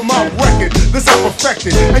 Reach for my record, this is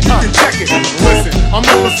perfected, and you can check it. Listen, I'm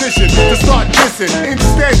in position to start dissing.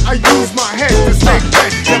 Instead, I use my head to stay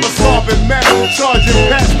fed. Never starving, master charging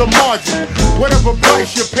past the margin. Whatever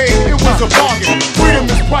price you paid, it was a bargain. Freedom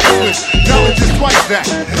is priceless, knowledge is twice that.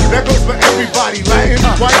 That goes for everybody, Latin,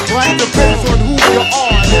 white, black, depends on who you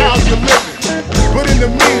are and how you're living. But in the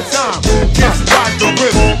meantime, just ride the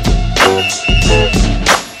rhythm.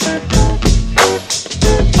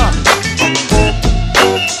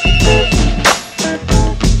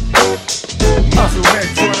 Muscle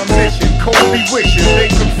heads on a mission, cold be wishing, they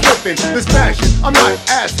come flipping. This passion, I'm not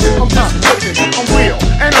asking, I'm just whipping. I'm real,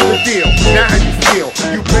 and I'm the deal. Now how you feel?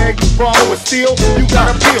 You beg, borrow, or steal? You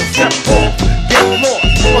gotta feel, step off, get lost,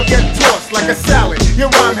 or get tossed like a salad. Your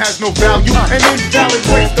rhyme has no value, an invalid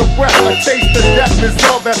waste of breath. A taste of death is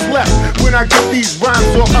all that's left. When I get these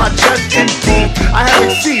rhymes off my chest, indeed, I have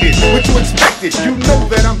exceeded what you expected. You know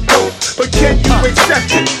that I'm dope, but can you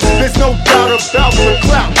accept it? There's no doubt about the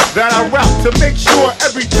clout that I route to make sure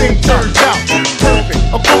everything turns out perfect.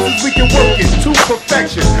 Of course, as we can work it to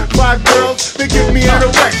perfection. 5 girls, they give me an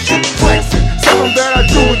erection, flexing. Something that I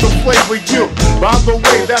do with the flavor you. By the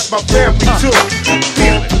way, that's my family too.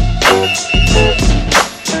 Feel it.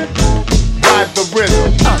 Ride the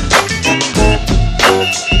rhythm.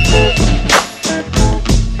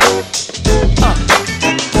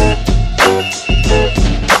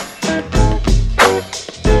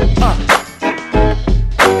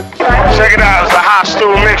 Check it out, it's the Hop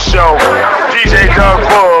Stew Mix Show. DJ Doug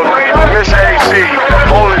Bug, Miss AZ,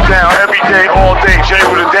 hold it down. J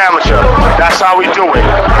with the Damager. That's how we do it.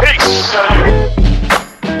 Peace.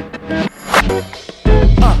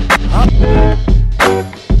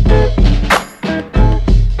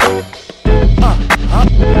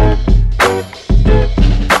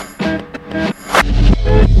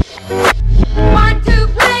 Want to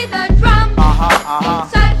play the drum in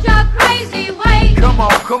such a crazy way. Come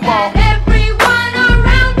on. And everyone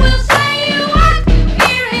around will say you want to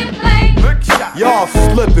hear him play. Y'all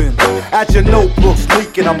slipping at your notebooks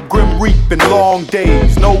leaking. I'm grim reaping long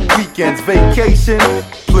days, no weekends, vacation.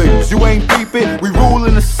 Please, you ain't peeping. We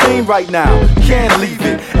ruling the scene right now. Can't leave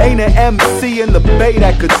it. Ain't an MC in the bay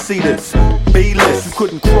that could see this. B-list, you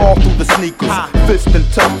couldn't crawl through the sneakers. Fist and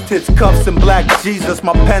tough tits, cuffs and black Jesus.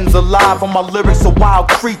 My pen's alive, on my lyrics are wild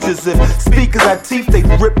creatures. If speakers had teeth, they'd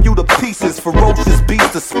rip you to pieces. Ferocious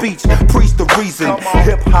beast of speech, preach the reason.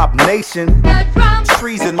 Hip-hop nation,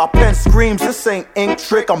 treason. My pen screams, this ain't ink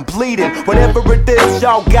trick, I'm bleeding. Whatever it is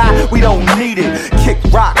y'all got, we don't need it. Kick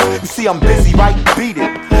rock, you see I'm busy, right? Beat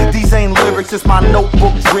it. These ain't lyrics, it's my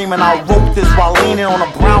notebook dreaming. I wrote this while leaning on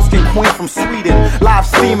a brown skin queen from Sweden. Live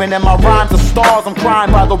steaming and my rhymes are stars, I'm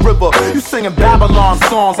crying by the river. You singing Babylon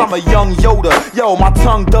songs, I'm a young Yoda. Yo, my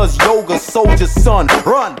tongue does yoga, soldier son.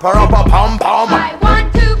 Run, pum. I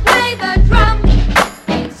want to play the drum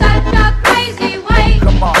in such a crazy way.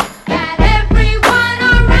 Come on. That everyone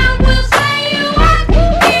around will say you want to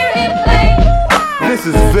hear him play. This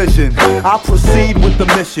is vision. I proceed with the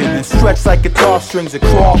mission and stretch like guitar strings and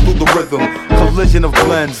crawl through the rhythm. Collision of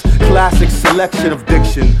blends, classic selection of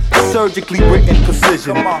diction, surgically written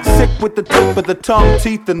precision. Sick with the tip of the tongue,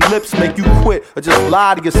 teeth and lips make you quit or just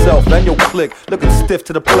lie to yourself, then you'll click. Looking stiff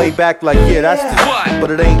to the playback like yeah, that's just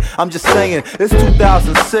but it ain't. I'm just saying it's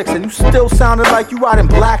 2006 and you still sounding like you riding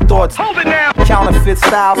Black Thoughts. Counterfeit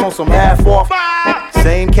styles on some half off.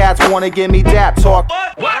 Same cats wanna give me dap talk.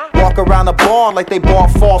 Walk around the bar like they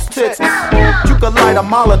bought false tits. You could light a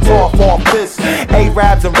Molotov off this.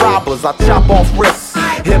 Arabs and robbers, I chop off wrists.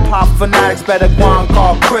 Hip-hop fanatics better go and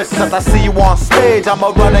call Chris. Cause I see you on stage, I'ma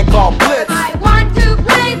run and call Blitz. I want to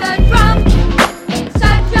play the drum in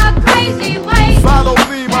such a crazy way. Follow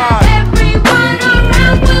me, man. Everyone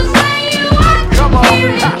around will say you want to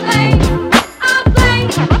hear him play. I'll play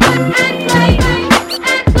and play and play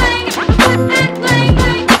and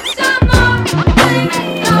play some more.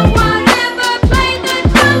 No one ever played the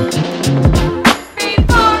drum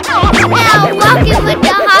before. Now walking with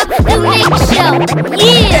the Hop Mix Show.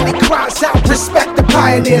 And it cries out, respect the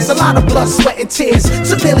pioneers. A lot of blood, sweat, and tears.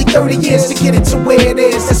 Took nearly 30 years to get it to where it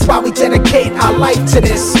is. That's why we dedicate our life to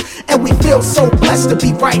this. And we feel so blessed to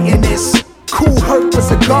be writing this. Kool Herc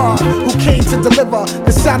was a god who came to deliver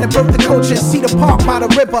the sound that birthed the culture in Cedar Park by the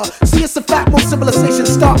river. See, it's a fact most civilizations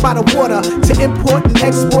start by the water to import and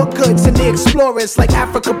export goods. And the explorers like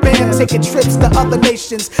Africa Bam taking trips to other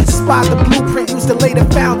nations. Spy the blueprint, used to lay the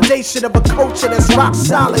foundation of a culture that's rock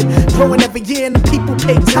solid. Growing every year and the people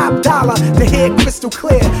pay top dollar to hear it crystal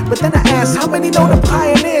clear. But then I ask, how many know the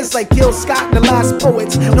pioneers like Gil Scott and the last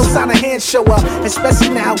poets? No sign of hand show up, especially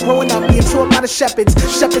now growing up being taught by the shepherds.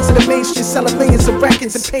 Shepherds in the mainstream selling millions of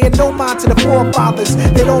records and paying no mind to the forefathers.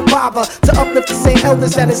 They don't bother to uplift the same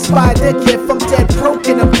elders that inspired their kid from dead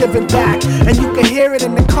broken. I'm giving back, and you can hear it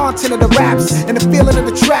in the content of the raps and the feeling of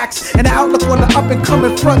the tracks and the outlook on the up and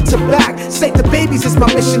coming front to back. Save the babies is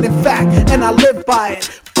my mission, in fact, and I live by it.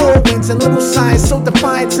 Four winds and little science, so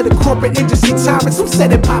defiant to the corporate industry tyrants who said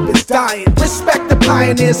hip hop is dying. Respect the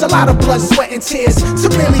pioneers, a lot of blood, sweat, and tears.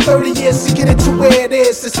 Took nearly 30 years to get it to where it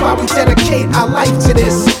is. That's why we dedicate our life to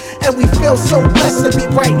this, and we feel so blessed to be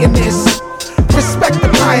writing this. Respect the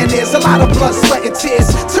pioneers, a lot of blood, sweat, and tears.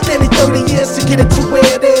 Took nearly 30 years to get it to where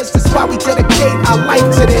it is. That's why we dedicate our life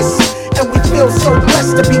to this, and we feel so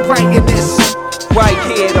blessed to be writing this. Right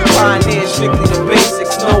here, the pioneers, strictly the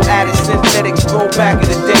basics. No added synthetics, go back in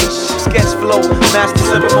the day. Sketch flow, master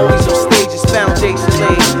ceremonies on stages, foundation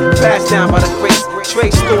laid, passed down by the greats.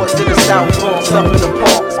 Trade stores in the South Bronx, up in the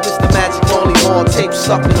parks. Mr. Magic only on tape,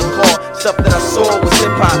 stuck in the car. Stuff that I saw was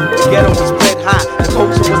hip hop. The ghetto was red hot. The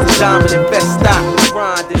culture was the dominant best stock.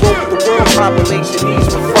 Grind and over the world population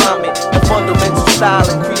needs refinement. The fundamental style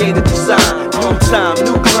and creative design. New time,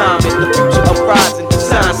 new climate. The future uprising.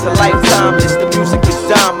 Designs to lifetime. The music is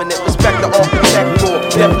dominant. Respect the architect for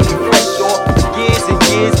definitely fresh off. For years and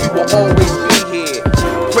years we will always be here.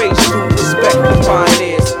 Praise you, respect the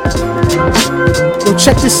pioneers. Yo,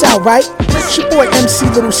 check this out, right? It's your boy MC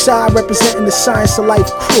Little Shy representing the Science of Life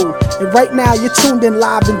crew. And right now you're tuned in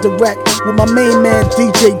live and direct with my main man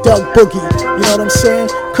DJ Doug Boogie. You know what I'm saying?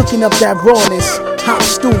 Cooking up that rawness. Hop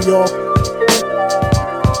stew, y'all.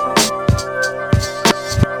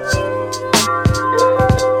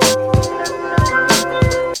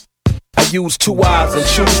 use 2 eyes and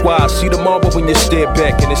choose wise. See the marble when you stare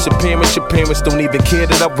back, and its appearance, your parents don't even care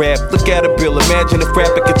that I rap. Look at it, Bill, imagine if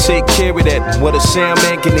rapping could take care of that. What a sound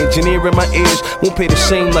man can engineer in my ears won't pay the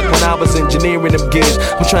same like when I was engineering them gears.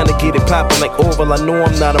 I'm trying to get it poppin' like Oral. I know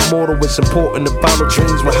I'm not immortal, it's important to follow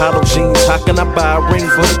dreams with hollow jeans. How can I buy a ring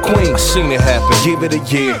for the queen? I seen it happen, give it a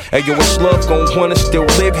year. Hey yo, it's love gon' wanna still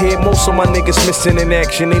live here. Most of my niggas missing in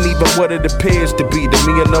action, ain't even what it appears to be. To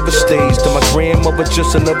me another stage, to my grandmother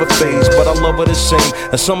just another phase. But I love her the same,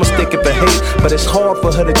 and some mistake it for hate. But it's hard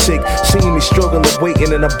for her to take, seeing me struggling,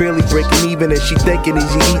 waiting, and I'm barely breaking even. As she thinking,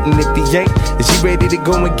 is he eating? If he ain't, is he ready to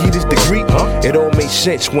go and get his degree? It all makes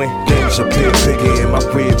sense when things appear bigger in my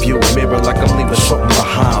rear view mirror, like I'm leaving something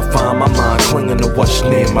behind. Find my mind clinging to what's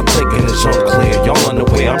near. My thinking is unclear. Y'all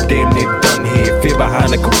unaware, I'm damn near done here. Fear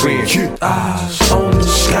behind a career. Eyes on the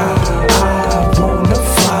sky, I wanna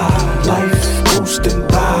fly. Life coasting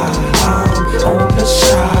by, I'm on the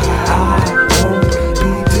side.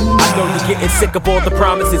 Getting sick of all the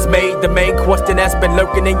promises made. The main question that's been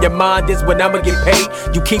lurking in your mind is when I'ma get paid.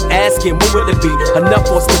 You keep asking, what will it be? Enough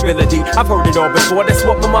for stability. I've heard it all before, that's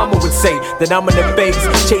what my mama would say. That I'm in a phase,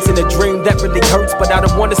 chasing a dream that really hurts. But I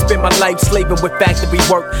don't wanna spend my life slaving with factory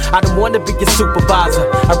work. I don't wanna be your supervisor.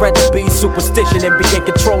 I'd rather be superstition and be in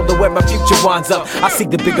control of where my future winds up. I see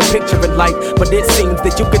the bigger picture in life, but it seems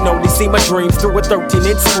that you can only see my dreams through a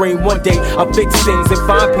 13-inch screen. One day I'll fix things and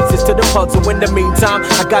find pieces to the puzzle. In the meantime,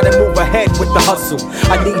 I gotta move ahead with the hustle.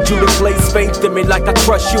 I need you to place faith in me like I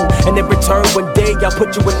trust you, and in return one day I'll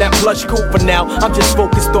put you in that plush coupe. For now I'm just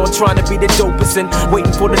focused on trying to be the dopest and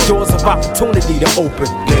waiting for the doors of opportunity to open.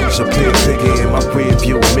 Things appear bigger in my rear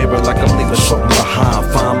view mirror, like I'm leaving something behind.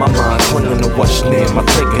 Find my mind clinging to what's near. My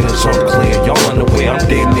thinking is unclear. Y'all unaware, I'm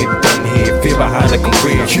damn near done here. Fear behind a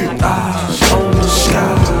career. Eyes on the sky,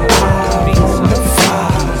 I wanna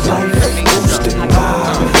fly. Life coasting by,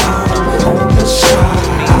 I'm on the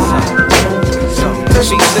side.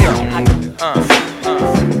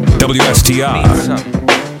 WSTR.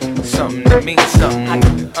 Something that means something.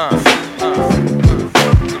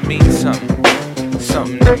 Means something.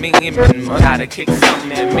 Something that means gotta kick something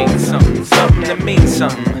that means something. Something that means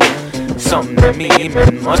something. Something that means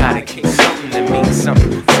gotta kick something that means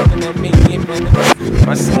something. Something that means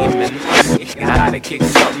my scheming. Gotta kick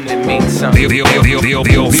something that means something. The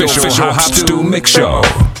official Hop Stew Mix Show.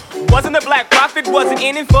 Wasn't a black prophet, wasn't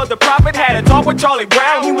in it for the profit. Had a talk with Charlie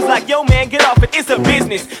Brown, he was like, yo man, get off it, it's a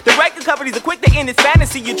business. The record companies are quick to end this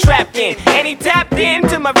fantasy you're trapped in. And he tapped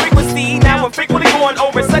into my frequency. Now I'm frequently going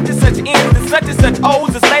over such and such ends and such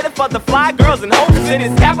O's. It's later for the fly girls and hoes in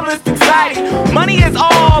this capitalist society. Money is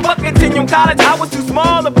all, but continuum college, I was too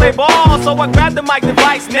small to play ball. So I grabbed the mic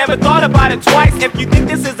device, never thought about it twice. If you think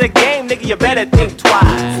this is a game, nigga, you better think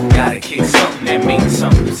twice. Gotta kick something that means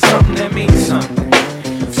something. Something that means something.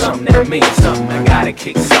 Something that means something. I gotta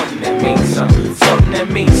kick something that means something. Something that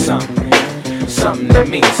means something. Something that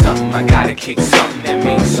means something. I gotta kick something that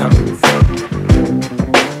means something.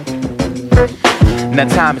 Now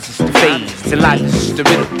time is just a phase, and life is just a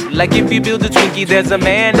riddle. Like if you build a Twinkie, there's a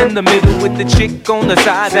man in the middle with the chick on the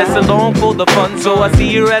side that's along for the fun. So I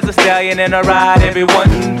see her as a stallion and I ride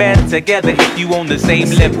everyone band together if you on the same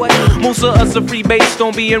level. Most of us are free based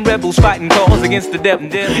on being rebels, fighting cause against the devil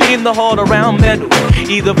in the hard around metal,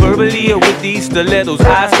 either verbally or with these stilettos.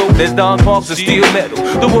 Eyes cold as Don Hawks of steel metal.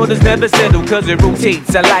 The world has never settled cause it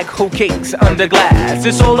rotates. I like whole cakes under glass.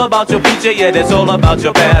 It's all about your future, yeah, that's all about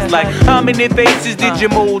your past. Like how many faces did you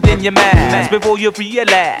mold in your mask before you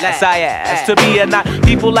realize I asked to be or not?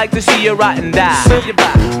 People like to see you rot and die.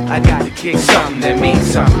 I gotta kick something that means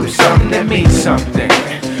something. Something that means something.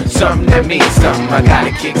 Something that means something. I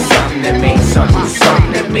gotta kick something that means something.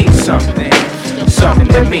 Something that means something. Something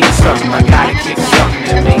that means something. I gotta kick something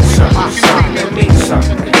that means something. Something that means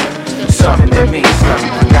something. Something that means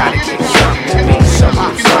something. I gotta kick something that means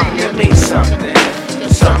something. Something that means something.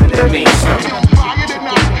 Something that means something.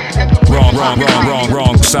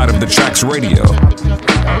 Wrong side of the tracks radio.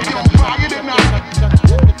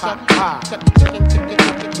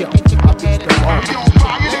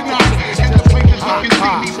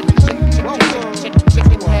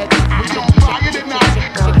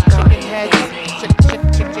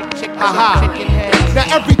 Now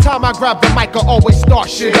every time I grab the mic, I always start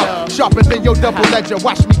shit up. Sharper than your double ledger,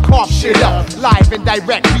 watch me carve shit up. Live and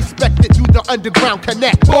direct, respected through the underground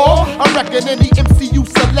connect. Boy, I reckon any MC you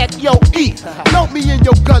select select, yo, eat. Load me in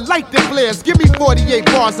your gun, light the flares. Give me 48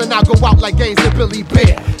 bars and I'll go out like Gaines and Billy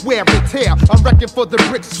Bear. Wear and tear, I'm wrecking for the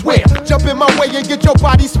bricks, swear. Jump in my way and get your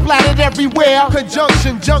body splattered everywhere.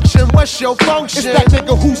 Conjunction, junction, what's your function? It's that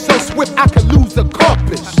nigga who's so swift I can lose a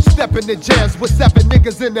compass. Step in the jams with 7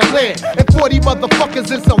 niggas in the land and 40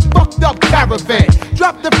 motherfuckers in some fucked up caravan.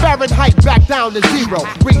 Drop the Fahrenheit back down to 0.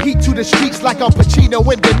 Bring heat to the streets like I'm Pacino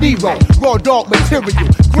and De Niro. Raw dog material,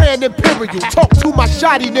 Grand Imperial. Talk to my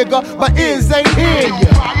shoddy nigga, my ears ain't hearing ya.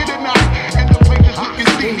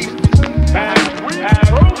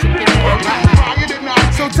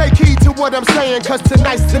 So take heed to what I'm saying, cause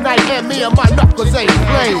tonight's tonight and me and my knuckles ain't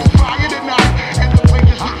playing.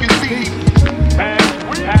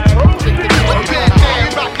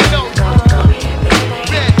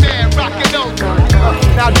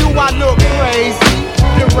 Now do I look crazy?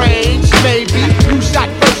 Deranged, maybe. You shot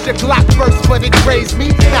first, your Glock first, but it grazed me.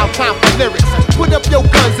 Now time for lyrics. Put up your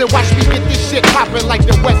guns and watch me get this shit poppin' like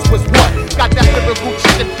the West was what? Got that lyrical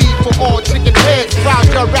chicken feed for all chicken heads. Proud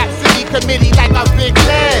your rap city committee like I'm Big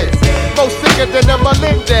Les. Most sicker than the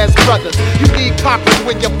Melendez brothers. You need coppers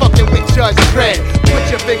when you're fucking with Judge Dredd. Put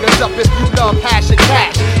your fingers up if you love hash and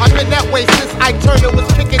cash. I've been that way since Ike Turner was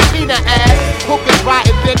kicking Tina ass. Hookers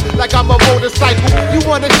riding dick like I'm a motorcycle. You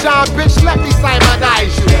wanna shine, bitch? Let me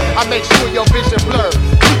Simonize you. I make sure your vision blurred.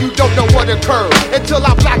 You don't know what occurred until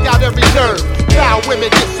I black out every nerve. Now women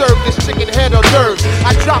get served this chicken head on nerves.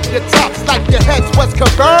 I drop your tops like your heads was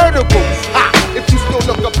convertibles. Ha! If you still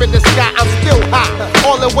look up in the sky, I'm still high.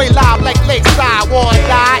 All the way live like Lakeside, one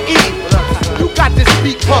naive. You got this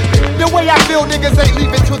beat pumping. The way I feel, niggas ain't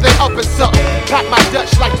leaving till they up and something. Pack my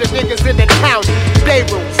Dutch like the niggas in the county. Day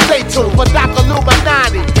room, stay tuned for Doc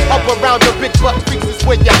Illuminati. Up around the big butt freaks is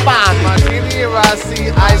when you find me. Martini, Rossi,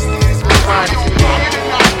 Ice Teas,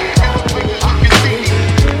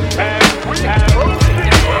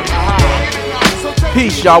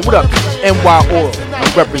 Peace, y'all. What up? This is NY Oil.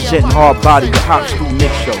 I'm representing Hard Body, the Hop School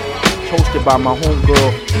Mix Show. Hosted by my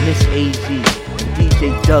homegirl, Miss AZ, and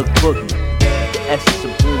DJ Doug Boogie. The essence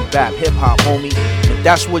of boom bap hip hop, homie. And if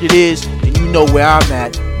that's what it is, then you know where I'm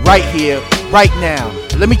at. Right here, right now.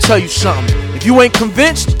 And let me tell you something. If you ain't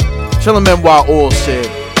convinced, tell them NY Oil said,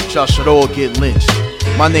 y'all should all get lynched.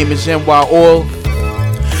 My name is NY Oil.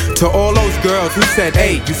 To all those girls who said,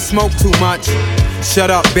 hey, you smoke too much,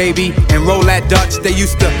 shut up, baby, and roll that Dutch. They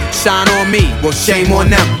used to shine on me. Well, shame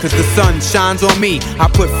on them, cause the sun shines on me. I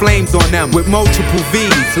put flames on them with multiple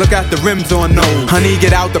V's. Look at the rims on those. Honey,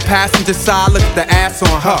 get out the passenger side, look at the ass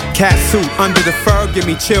on her. Cat suit under the fur, give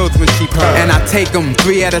me chills when she purr. And I take them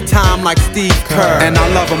 3 at a time like Steve Kerr. And I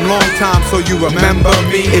love them long time, so you remember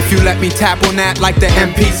me. If you let me tap on that like the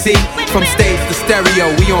MPC. From stage to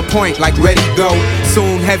stereo, we on point like ready, go.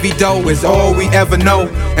 Soon heavy dough is all we ever know.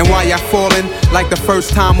 And while y'all falling like the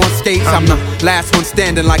first time on skates, I'm the last one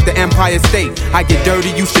standing like the Empire State. I get dirty,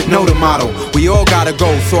 you should know the motto. We all gotta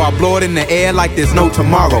go, so I blow it in the air like there's no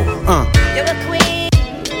tomorrow. You're a queen.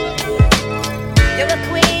 You're a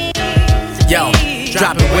queen. Yo,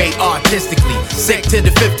 dropping weight artistically. Sick to the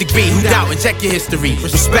 5th degree. Who doubt and check your history.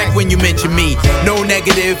 Respect when you mention me. No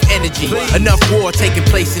negative energy. Enough war taking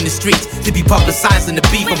place in the streets to be publicizing the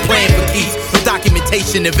beef. I'm playing for keys. No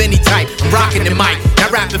documentation of any type. I'm rocking the mic. Not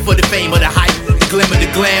rapping for the fame or the hype. Glimmer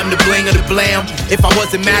the glam, the bling of the blam. If I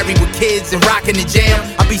wasn't married with kids and rocking the jam,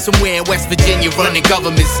 I'd be somewhere in West Virginia running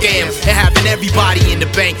government scams and having everybody in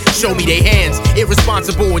the bank show me their hands.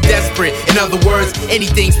 Irresponsible and desperate. In other words,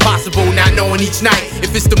 anything's possible, not knowing each night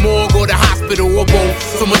if it's the morgue or the hospital or both.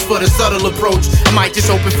 So much for the subtle approach. I might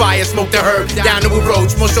just open fire, smoke the herb, down to a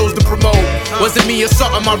roach. More shows to promote. Was it me or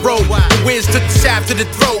something I wrote? The Wiz took the shaft to the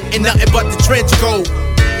throat and nothing but the trench coat.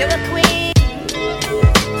 You're a queen.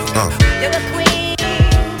 You're a queen.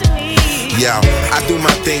 Yo, I do my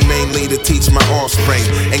thing mainly to teach my offspring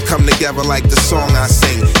and come together like the song I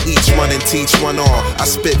sing. Each one and teach one all. I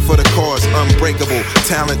spit for the cause, unbreakable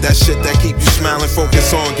talent. That shit that keep you smiling. Focus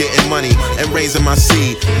on getting money and raising my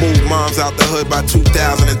seed. Move moms out the hood by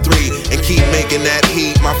 2003 and keep making that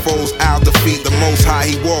heat. My foes out defeat. The Most High,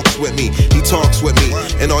 he walks with me, he talks with me.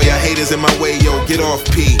 And all y'all haters in my way, yo, get off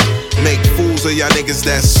P. Make fools of y'all niggas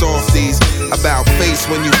that's softies. About face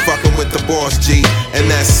when you fucking with the boss G. And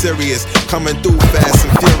that's serious. Coming through fast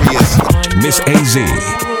and furious. Miss AZ,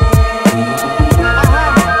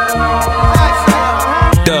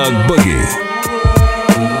 Doug Boogie,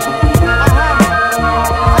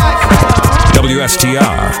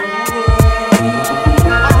 WSTR,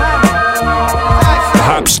 The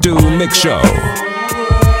Hop Stew Mix Show.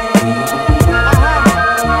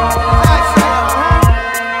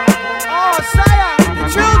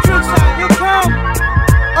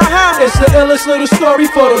 It's the illest little story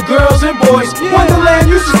for the girls and boys. Wonderland,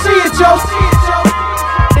 you should see it, Joe.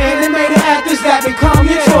 Animated actors that become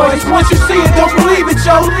your choice. Once you see it, don't believe it,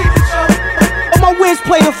 Joe. On my winds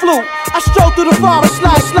play the flute. I stroll through the forest,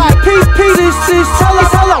 slide. Peace, this is tell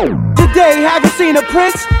us hello. Today, haven't seen a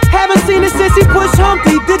prince. Haven't seen it since he pushed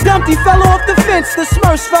Humpty. The Dumpty fell off the fence. The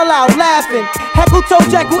Smurfs fell out laughing. Heckle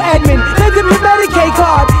told Jekyll Edmund, lend him your Medicaid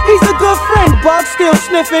card. He's a good friend. Bug still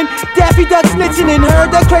sniffing. Daffy Duck snitching and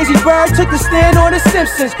heard that crazy bird took the stand on the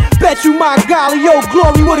Simpsons. Bet you my golly, yo,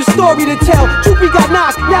 glory, what a story to tell. Droopy got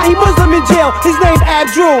knocked, now he Muslim in jail. His name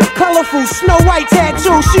Abdul, colorful, Snow White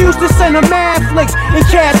tattoo. She used to send him mad flicks in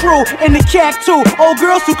cash rule, in the cat too. Old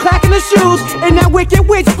girls who clacking the shoes, and that wicked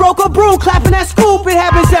witch broke a broom, clapping that scoop. It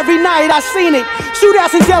happens every night, I seen it.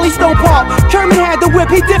 Shootouts in Jellystone Park. Kermit had the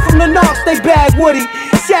whip, he did from the knocks, they bag Woody.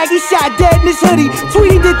 Shaggy shot dead in his hoodie.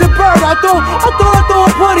 Tweety did the bird, I thought a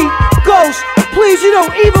putty. Ghost, please, you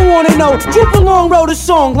don't even wanna know. Droop Along wrote a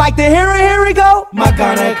song like the here we go. My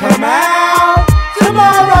gonna come out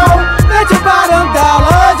tomorrow. Bet your bottom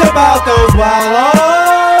dollars about those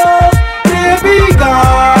wallows. They'll be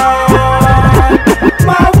gone.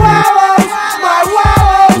 My wallows, I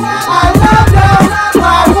love those,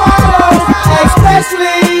 my wallows,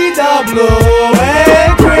 especially the blue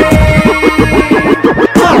and green.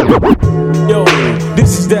 Yo,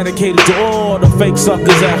 this is dedicated to all the fake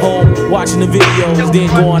suckers at home watching the videos, then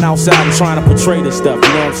going outside and trying to portray this stuff, you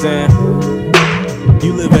know what I'm saying?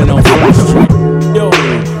 You living on Front Street. Yo,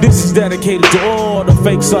 this is dedicated to all the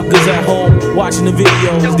fake suckers at home watching the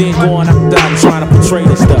videos, then going outside and trying to portray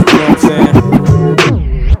this stuff, you know what I'm saying? You living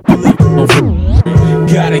on Front Street.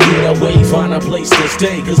 Gotta get away, find a place to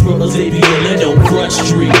stay, cause brothers they be living on Front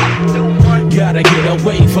Street. Gotta get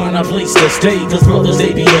away, find a place to stay, cause brothers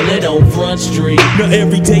they be living on Front Street. Now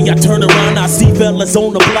every day I turn around, I see fellas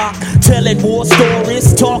on the block telling more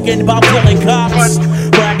stories, talking about killing cops,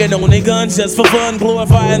 bragging on their guns just for fun,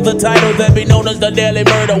 glorifying the title that be known as the Daily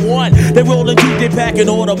Murder One. They rollin' deep, they packing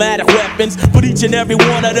automatic weapons, but each and every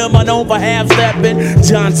one of them are known for half-stepping.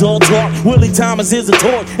 John's all talk, Willie Thomas is a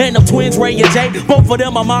talk, and them twins Ray and Jay, both of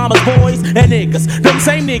them are mama's boys and niggas. Them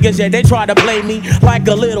same niggas, yeah, they try to play me like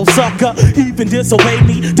a little sucker, even disobey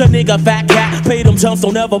me. The nigga fat cat paid them chumps,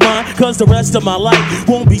 don't never mind, cause the rest of my life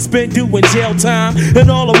won't be spent doing jail time. And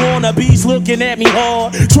all the wannabes looking at me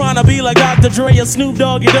hard, trying to be like Dr. Dre or Snoop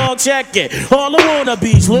Doggy Dogg, check it. All the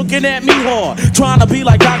wannabes looking at me hard, trying to be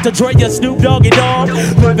like Dr. Dre or Snoop Doggy Dogg,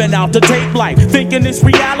 living out the tape life, thinking it's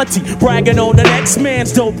reality, bragging on the next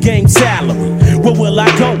man's dope game salary. Where will I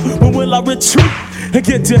go? When will I retreat? And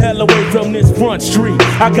get the hell away from this Front Street.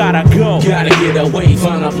 I gotta go. Gotta get away,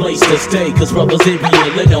 find a place to stay, cause brothers they be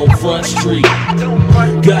living on Front Street.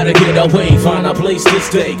 Gotta get away, find a place to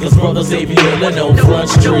stay, cause brothers they be living on Front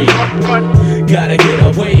Street. Gotta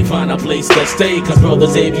get away, find a place to stay, cause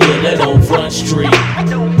brothers they be living on Front Street.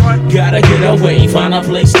 Gotta get away, find a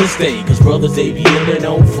place to stay, cause brothers they be living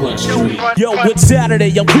on Front Street. Yo, it's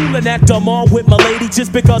Saturday, I'm coolin' at the mall with my lady,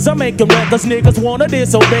 just because I'm making records, niggas wanna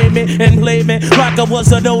disobey me and play me like I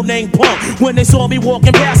was a no-name punk. When they saw me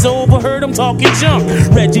walking past, I overheard them talking junk.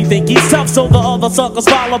 Reggie think he's tough, so the other suckers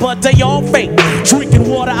follow, but they all fake. Drinking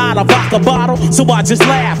water out of vodka bottle, so I just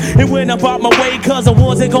laughed and went about my way, cause I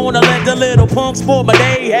wasn't gonna let the little punks spoil my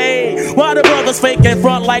day. Hey, why the brothers fake in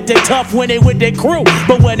front like they tough when they with their crew,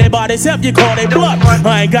 but when they by themselves you call they bluff?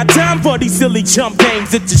 I ain't got time for these silly chump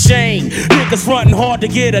games, it's a shame. Niggas frontin' hard to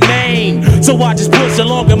get a name, so I just push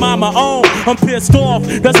along and mind my own. I'm pissed off,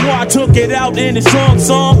 that's why I took it out in this strong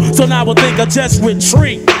song. So now I think I just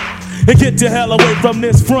retreat and get the hell away from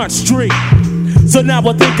this Front Street. So now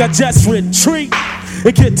I think I just retreat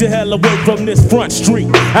and get the hell away from this Front Street.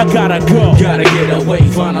 I gotta go. Gotta get away,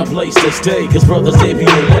 find a place to stay, cause brothers they be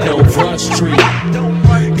living on Front Street.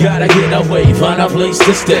 Gotta get away, find a place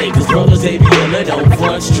to stay, cause brothers they be living on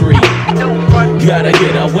Front Street. Gotta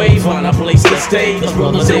get away, find a place to stay, cause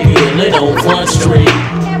brothers they be living on Front Street.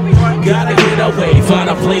 Gotta get away, find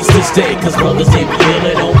a place to stay, cause brothers they be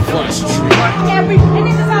living on Front Street.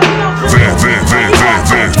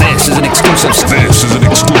 This is an exclusive. This is an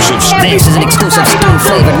exclusive. This is an exclusive spoon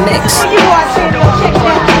flavored mix. And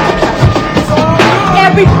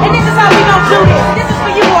this is how we gon' do this. This is for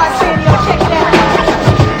you, Arsenio. Check it out.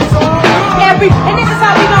 And this is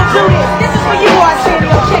how we gon' do this. This is for you,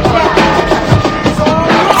 Arsenio. Check it out.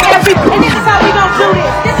 And this is how we gon' do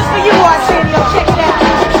this. This is for you, Arsenio. Check it out.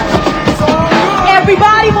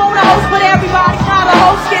 Everybody want a host, but everybody's not a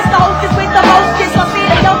hostess. The hostess with the hostess. I'm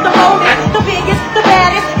feeling up the boldest, the biggest, the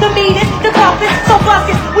baddest, the meanest, the toughest. So fuck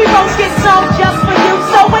it, we roast this song just for you.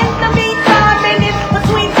 So in the meantime, in this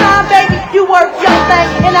between time, baby, you work your thing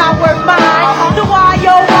and I work mine. The why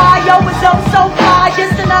yo is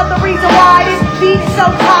so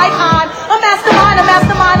high on. A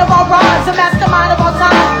mastermind of our rhymes, a mastermind of our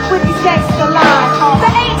time with these gangster lines. The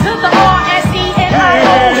A to the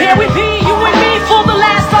R-S-E-N-I-O. Here we be, you and me for the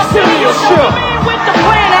last Arsenio show. With the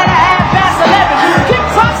plan at a half-past 11. Hip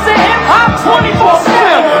hop to hip hop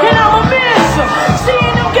 24/7. And I'm a miss.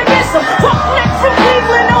 Seeing them get miss. Fuck neck from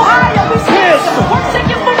Cleveland, Ohio. He's his. Work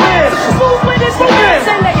taking for his. Smooth with his hands.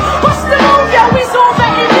 And they bust the move, yo. He's all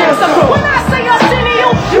that it is. When I say Arsenio,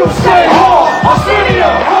 you say Arsenio.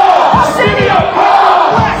 Arsenio.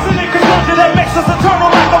 Blasting in conjunction that makes us eternal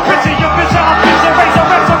like a picture. Your vision, I'm vision, raise your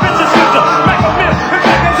reps, a richer future. Make a myth. In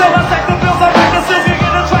fact, until I stack the bills, I make the sills. You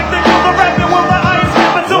get attracted, kill the rapping with my highest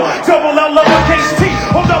capital. Double L, lowercase T,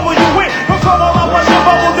 or W-N. Control all I watch your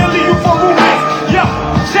bubble, then leave you for roommates. Yo,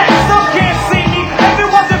 Jack, some can't see me. If it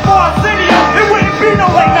wasn't for Arsenio, it wouldn't be no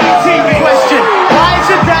late night TV. Question, why is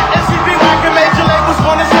it that SCB like major labels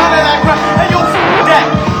wanna sound it like rap? And yo, that.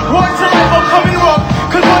 Word to life, I'm coming wrong.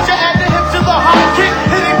 Cause once you add the hip to the hot kick,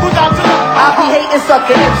 it equals out to the... I be hating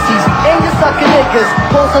sucker MCs and you sucker niggas.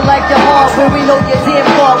 Posing like you're hard when we know you're damn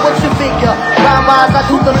hard. What's your figure? Rhyme wise, I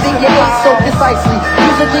do the figure eight so concisely.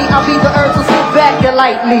 Usually I'll be the earth to sit back and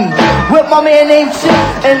light me. With my man named Chip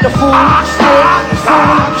and the fool shit.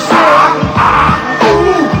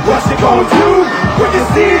 Ooh, what's it gonna do when you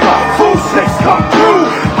see the full six come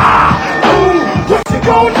through? Ooh, what's it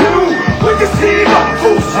gonna do when you see the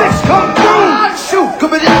full six come through? Shoot,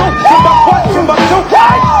 come in and go. Jump up one, jump up two.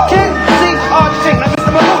 I can't see a thing. Like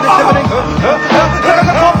Mr. Malone, this everything.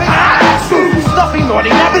 Like a coffee. Stuffy,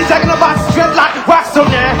 naughty, nappy, jacking the box, dreadlock, rock so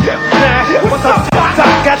nah. What's up,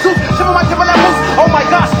 got two, shiver my tip on that moose. Oh my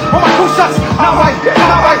gosh, oh my two shots. Not right.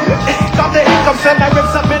 Got the hiccup, send that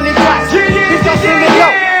rips up in the tracks. He's just singing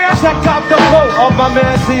up. Check out the flow of my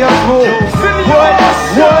man, see us move. What?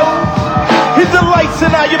 Hit the lights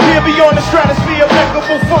and now you appear beyond the stratosphere.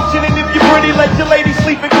 Impeccable functioning. If you're pretty, let your lady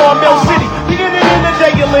sleep in Carmel City. Beginning in the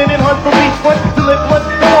day, you lean and hunt for beachfront. To live once,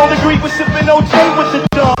 don't all agree with sipping OJ with the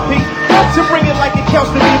Don P. Not to bring it like it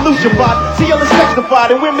counts to be lucified. See, you're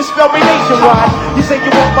sexified and women spell me nationwide. You say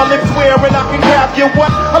you want my lips where and I can grab your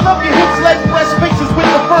what? I love your hips, legs, breast, faces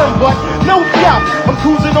with the firm butt. No doubt, I'm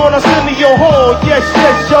cruising on Arsenio Hall. Yes,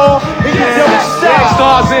 y'all. And you don't stop.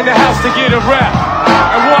 Stars in the house to get a rap.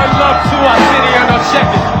 And one love to Arsenio, and I'll check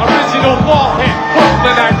it. Original ball head,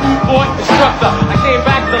 Brooklynite, rude boy, instructor. I came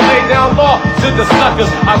back to lay down law to the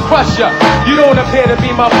suckers. I crush ya. You don't appear to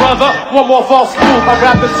be my brother. One more false move, I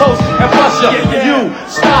grab the toast and bust ya. You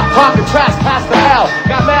stop talking trash past the hell.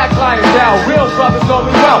 Got mad clientele. Real brothers know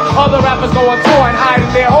me well. Other rappers go on tour and hide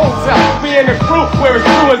in their hotel. Me and the crew, where it's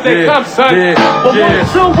true as they come, son. But one,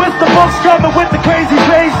 two, with the books coming with the crazy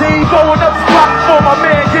crazy. Going up the spot for my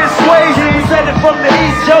man, get swayzy. Said it from the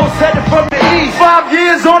east, Joe said it from the east. 5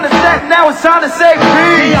 years on the set, now it's time to say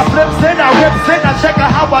peace. I flips in, I represent, I check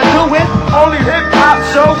out how I do it. Only hip hop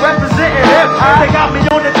show representing hip hop. They got me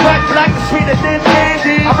on the track, black and sweeter than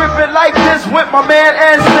candy. I rip it like this with my man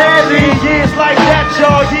and Sandy. Yeah, it's like that,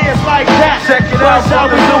 y'all. Yeah, it's like that. Check it out,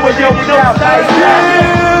 how we do it, yo. You know it's like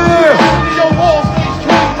that. Yo, Hall, stage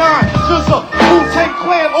 29. Just a Wu-Tang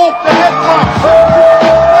Clan off the head drop.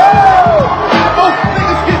 Most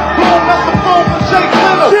niggas get blown out the phone with Jay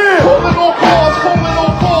Glitter. Pulling on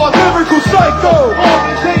bars. Lyrical psycho. Armed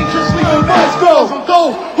and dangerously with vice girls and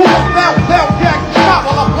those who are now yak shot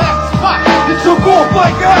while I blast the spot. You took off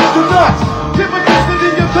like astronauts. Give a distance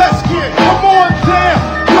in your best gear. Come on down.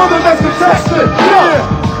 You're the next contestant.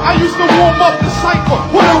 Yeah. I used to warm up the cypher.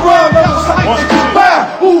 With a rhyme that was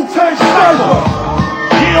hype. Wu-Tang Sniper.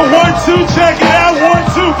 Yeah, 1, 2, check it out. 1,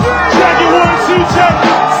 2, check it. 1, 2, check.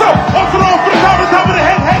 So, off and on for the top of the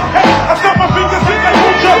head. I stop my fingers in that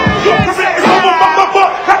mojo. Your career is over, motherfucker.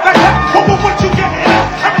 Over what you getting at?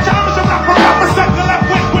 Every time I'm not from rapper, circle that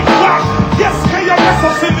quick rock. Yes, KRS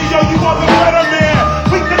Arsenio, you are the better man.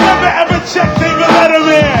 We can never ever check David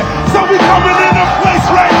Letterman. So we coming in a place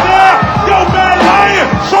right now. Yo, man, Lion,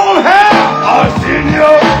 show him how.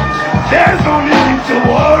 Arsenio, there's no need to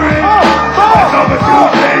worry. There's over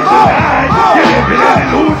 2 days tonight. You're living in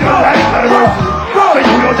illusion like Cyrus. So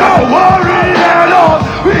you don't have to worry at all.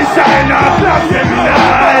 We shine our clocks every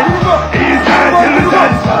night. East night till the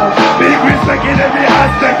sun. Big respect in every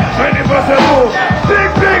aspect. 20% more. Big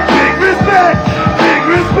respect. Big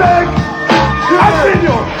respect. I see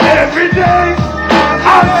you every day.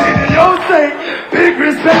 I see you say. Big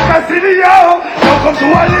respect. I see you. Don't come to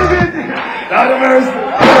our living. Not a mercy.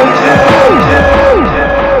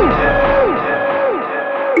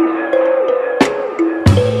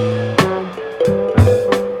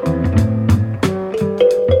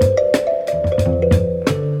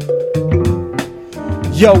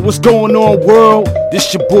 Yo, what's going on, world?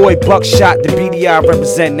 This your boy Buckshot, the BDI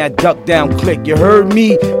representing that duck down click. You heard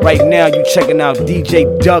me? Right now you checking out DJ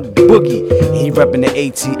Doug Boogie. He repping the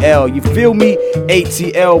ATL. You feel me?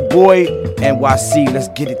 ATL boy, NYC. Let's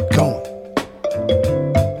get it going.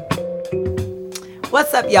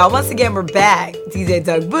 What's up, y'all? Once again, we're back. DJ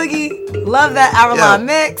Doug Boogie. Love that hour-long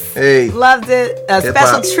mix. Hey. Loved it. A Hip-hop.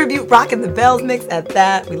 special tribute, Rockin' the Bells mix at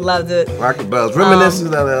that. We loved it. Rockin' Bells.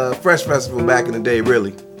 Reminiscent of the Fresh Festival back in the day,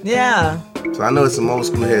 really. Yeah. So I know it's some old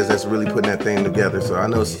school heads that's really putting that thing together. So I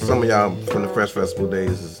know some of y'all from the Fresh Festival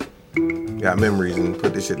days got memories and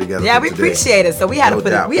put this shit together. Yeah, for we today. appreciate it. So we had No to put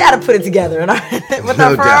doubt. it. We had to put it together in our, with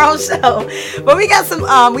No for our own doubt. show. But we got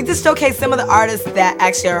some. We just showcased some of the artists that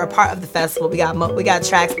actually are a part of the festival. We got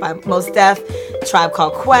tracks by Mos Def, Tribe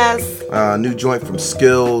Called Quest. New joint from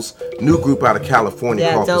Skills. New group out of California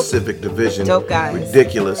Yeah, called dope. Pacific Division. Dope guys.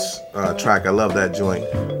 Ridiculous track. I love that joint.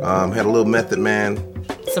 Had a little Method Man.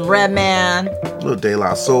 Some Red Man. Little De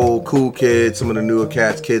La Soul, Cool Kids, some of the newer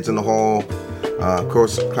cats, Kids in the Hall. Of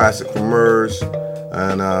course, classic from Murs.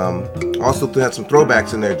 And also had some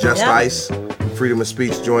throwbacks in there. Just Yeah. Ice, Freedom of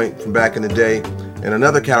Speech joint from back in the day. And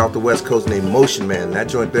another cat off the West Coast named Motion Man. That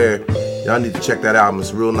joint there, y'all need to check that album.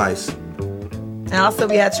 It's real nice. And also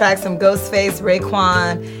we had tracks from Ghostface,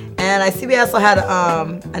 Raekwon, and I see we also had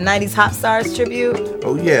a 90s Hop Stars tribute.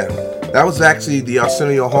 Oh, yeah. That was actually the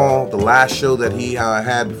Arsenio Hall, the last show that he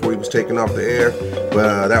had before he was taken off the air.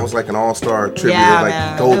 But that was like an all-star tribute, Yeah, like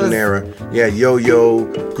man. golden It era. Yeah, Yo-Yo,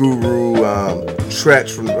 Guru,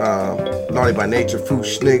 Tretch from Naughty by Nature, Fruit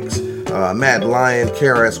Snicks, Mad Lion,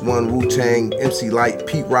 KRS-One, Wu-Tang, MC Light,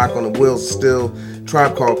 Pete Rock on the wheels still,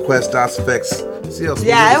 Tribe Called Quest, DOS Effects. CLC.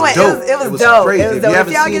 Yeah, it was dope. It was crazy. It was If dope. you If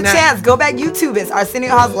haven't y'all seen get a that- chance, go back YouTube. It's Arsenio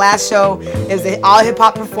Hall's last show. It was an all hip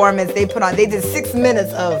hop performance. They did 6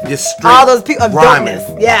 minutes of Just straight all those people of rhyming,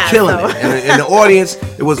 dopeness. Yeah, killing so. it. And the audience,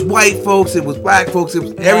 it was white folks, it was black folks, it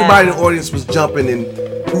was, everybody in the audience was jumping and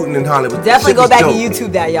hooting and hollering. Definitely Shit go was back dope. and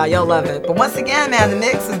YouTube that, y'all. Y'all love it. But once again, man, the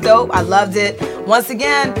mix was dope. I loved it. Once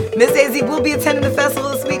again, Miss AZ will be attending the festival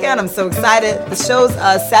this weekend. I'm so excited. The show's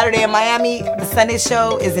Saturday in Miami. The Sunday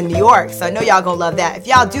show is in New York. So I know y'all gonna love that. If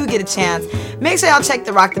y'all do get a chance, make sure y'all check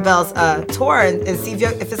the Rock the Bells tour and see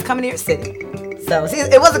if it's coming to your city. So see,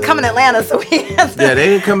 it wasn't coming to Atlanta, so we had to, Yeah, they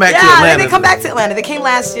didn't come back to Yeah, Atlanta. they didn't come back to Atlanta. They came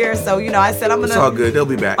last year, so I said I'm It's all good. They'll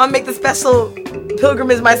be back. I'll make the special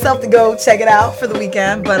pilgrimage myself to go check it out for the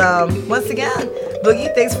weekend. But once again, Boogie,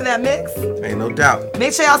 thanks for that mix. Ain't no doubt.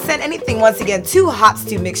 Make sure y'all send anything once again to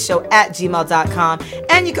hopstewmixshow@gmail.com.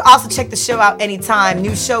 And you can also check the show out anytime.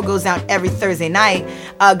 New show goes out every Thursday night.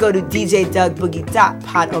 Go to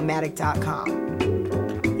djdougboogie.podomatic.com.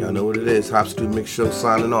 Y'all know what it is. Hop Stew Mix Show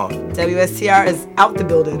signing off. WSTR is out the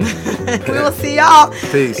building. We will see y'all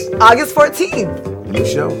Peace. August 14th. New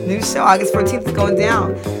show. New show, August 14th is going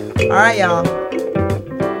down. All right, y'all.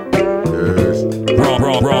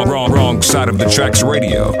 Wrong side of the tracks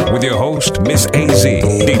radio with your host, Miss AZ,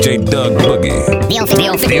 DJ Doug Boogie. The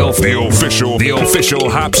official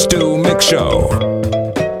Hop Stew Mix Show.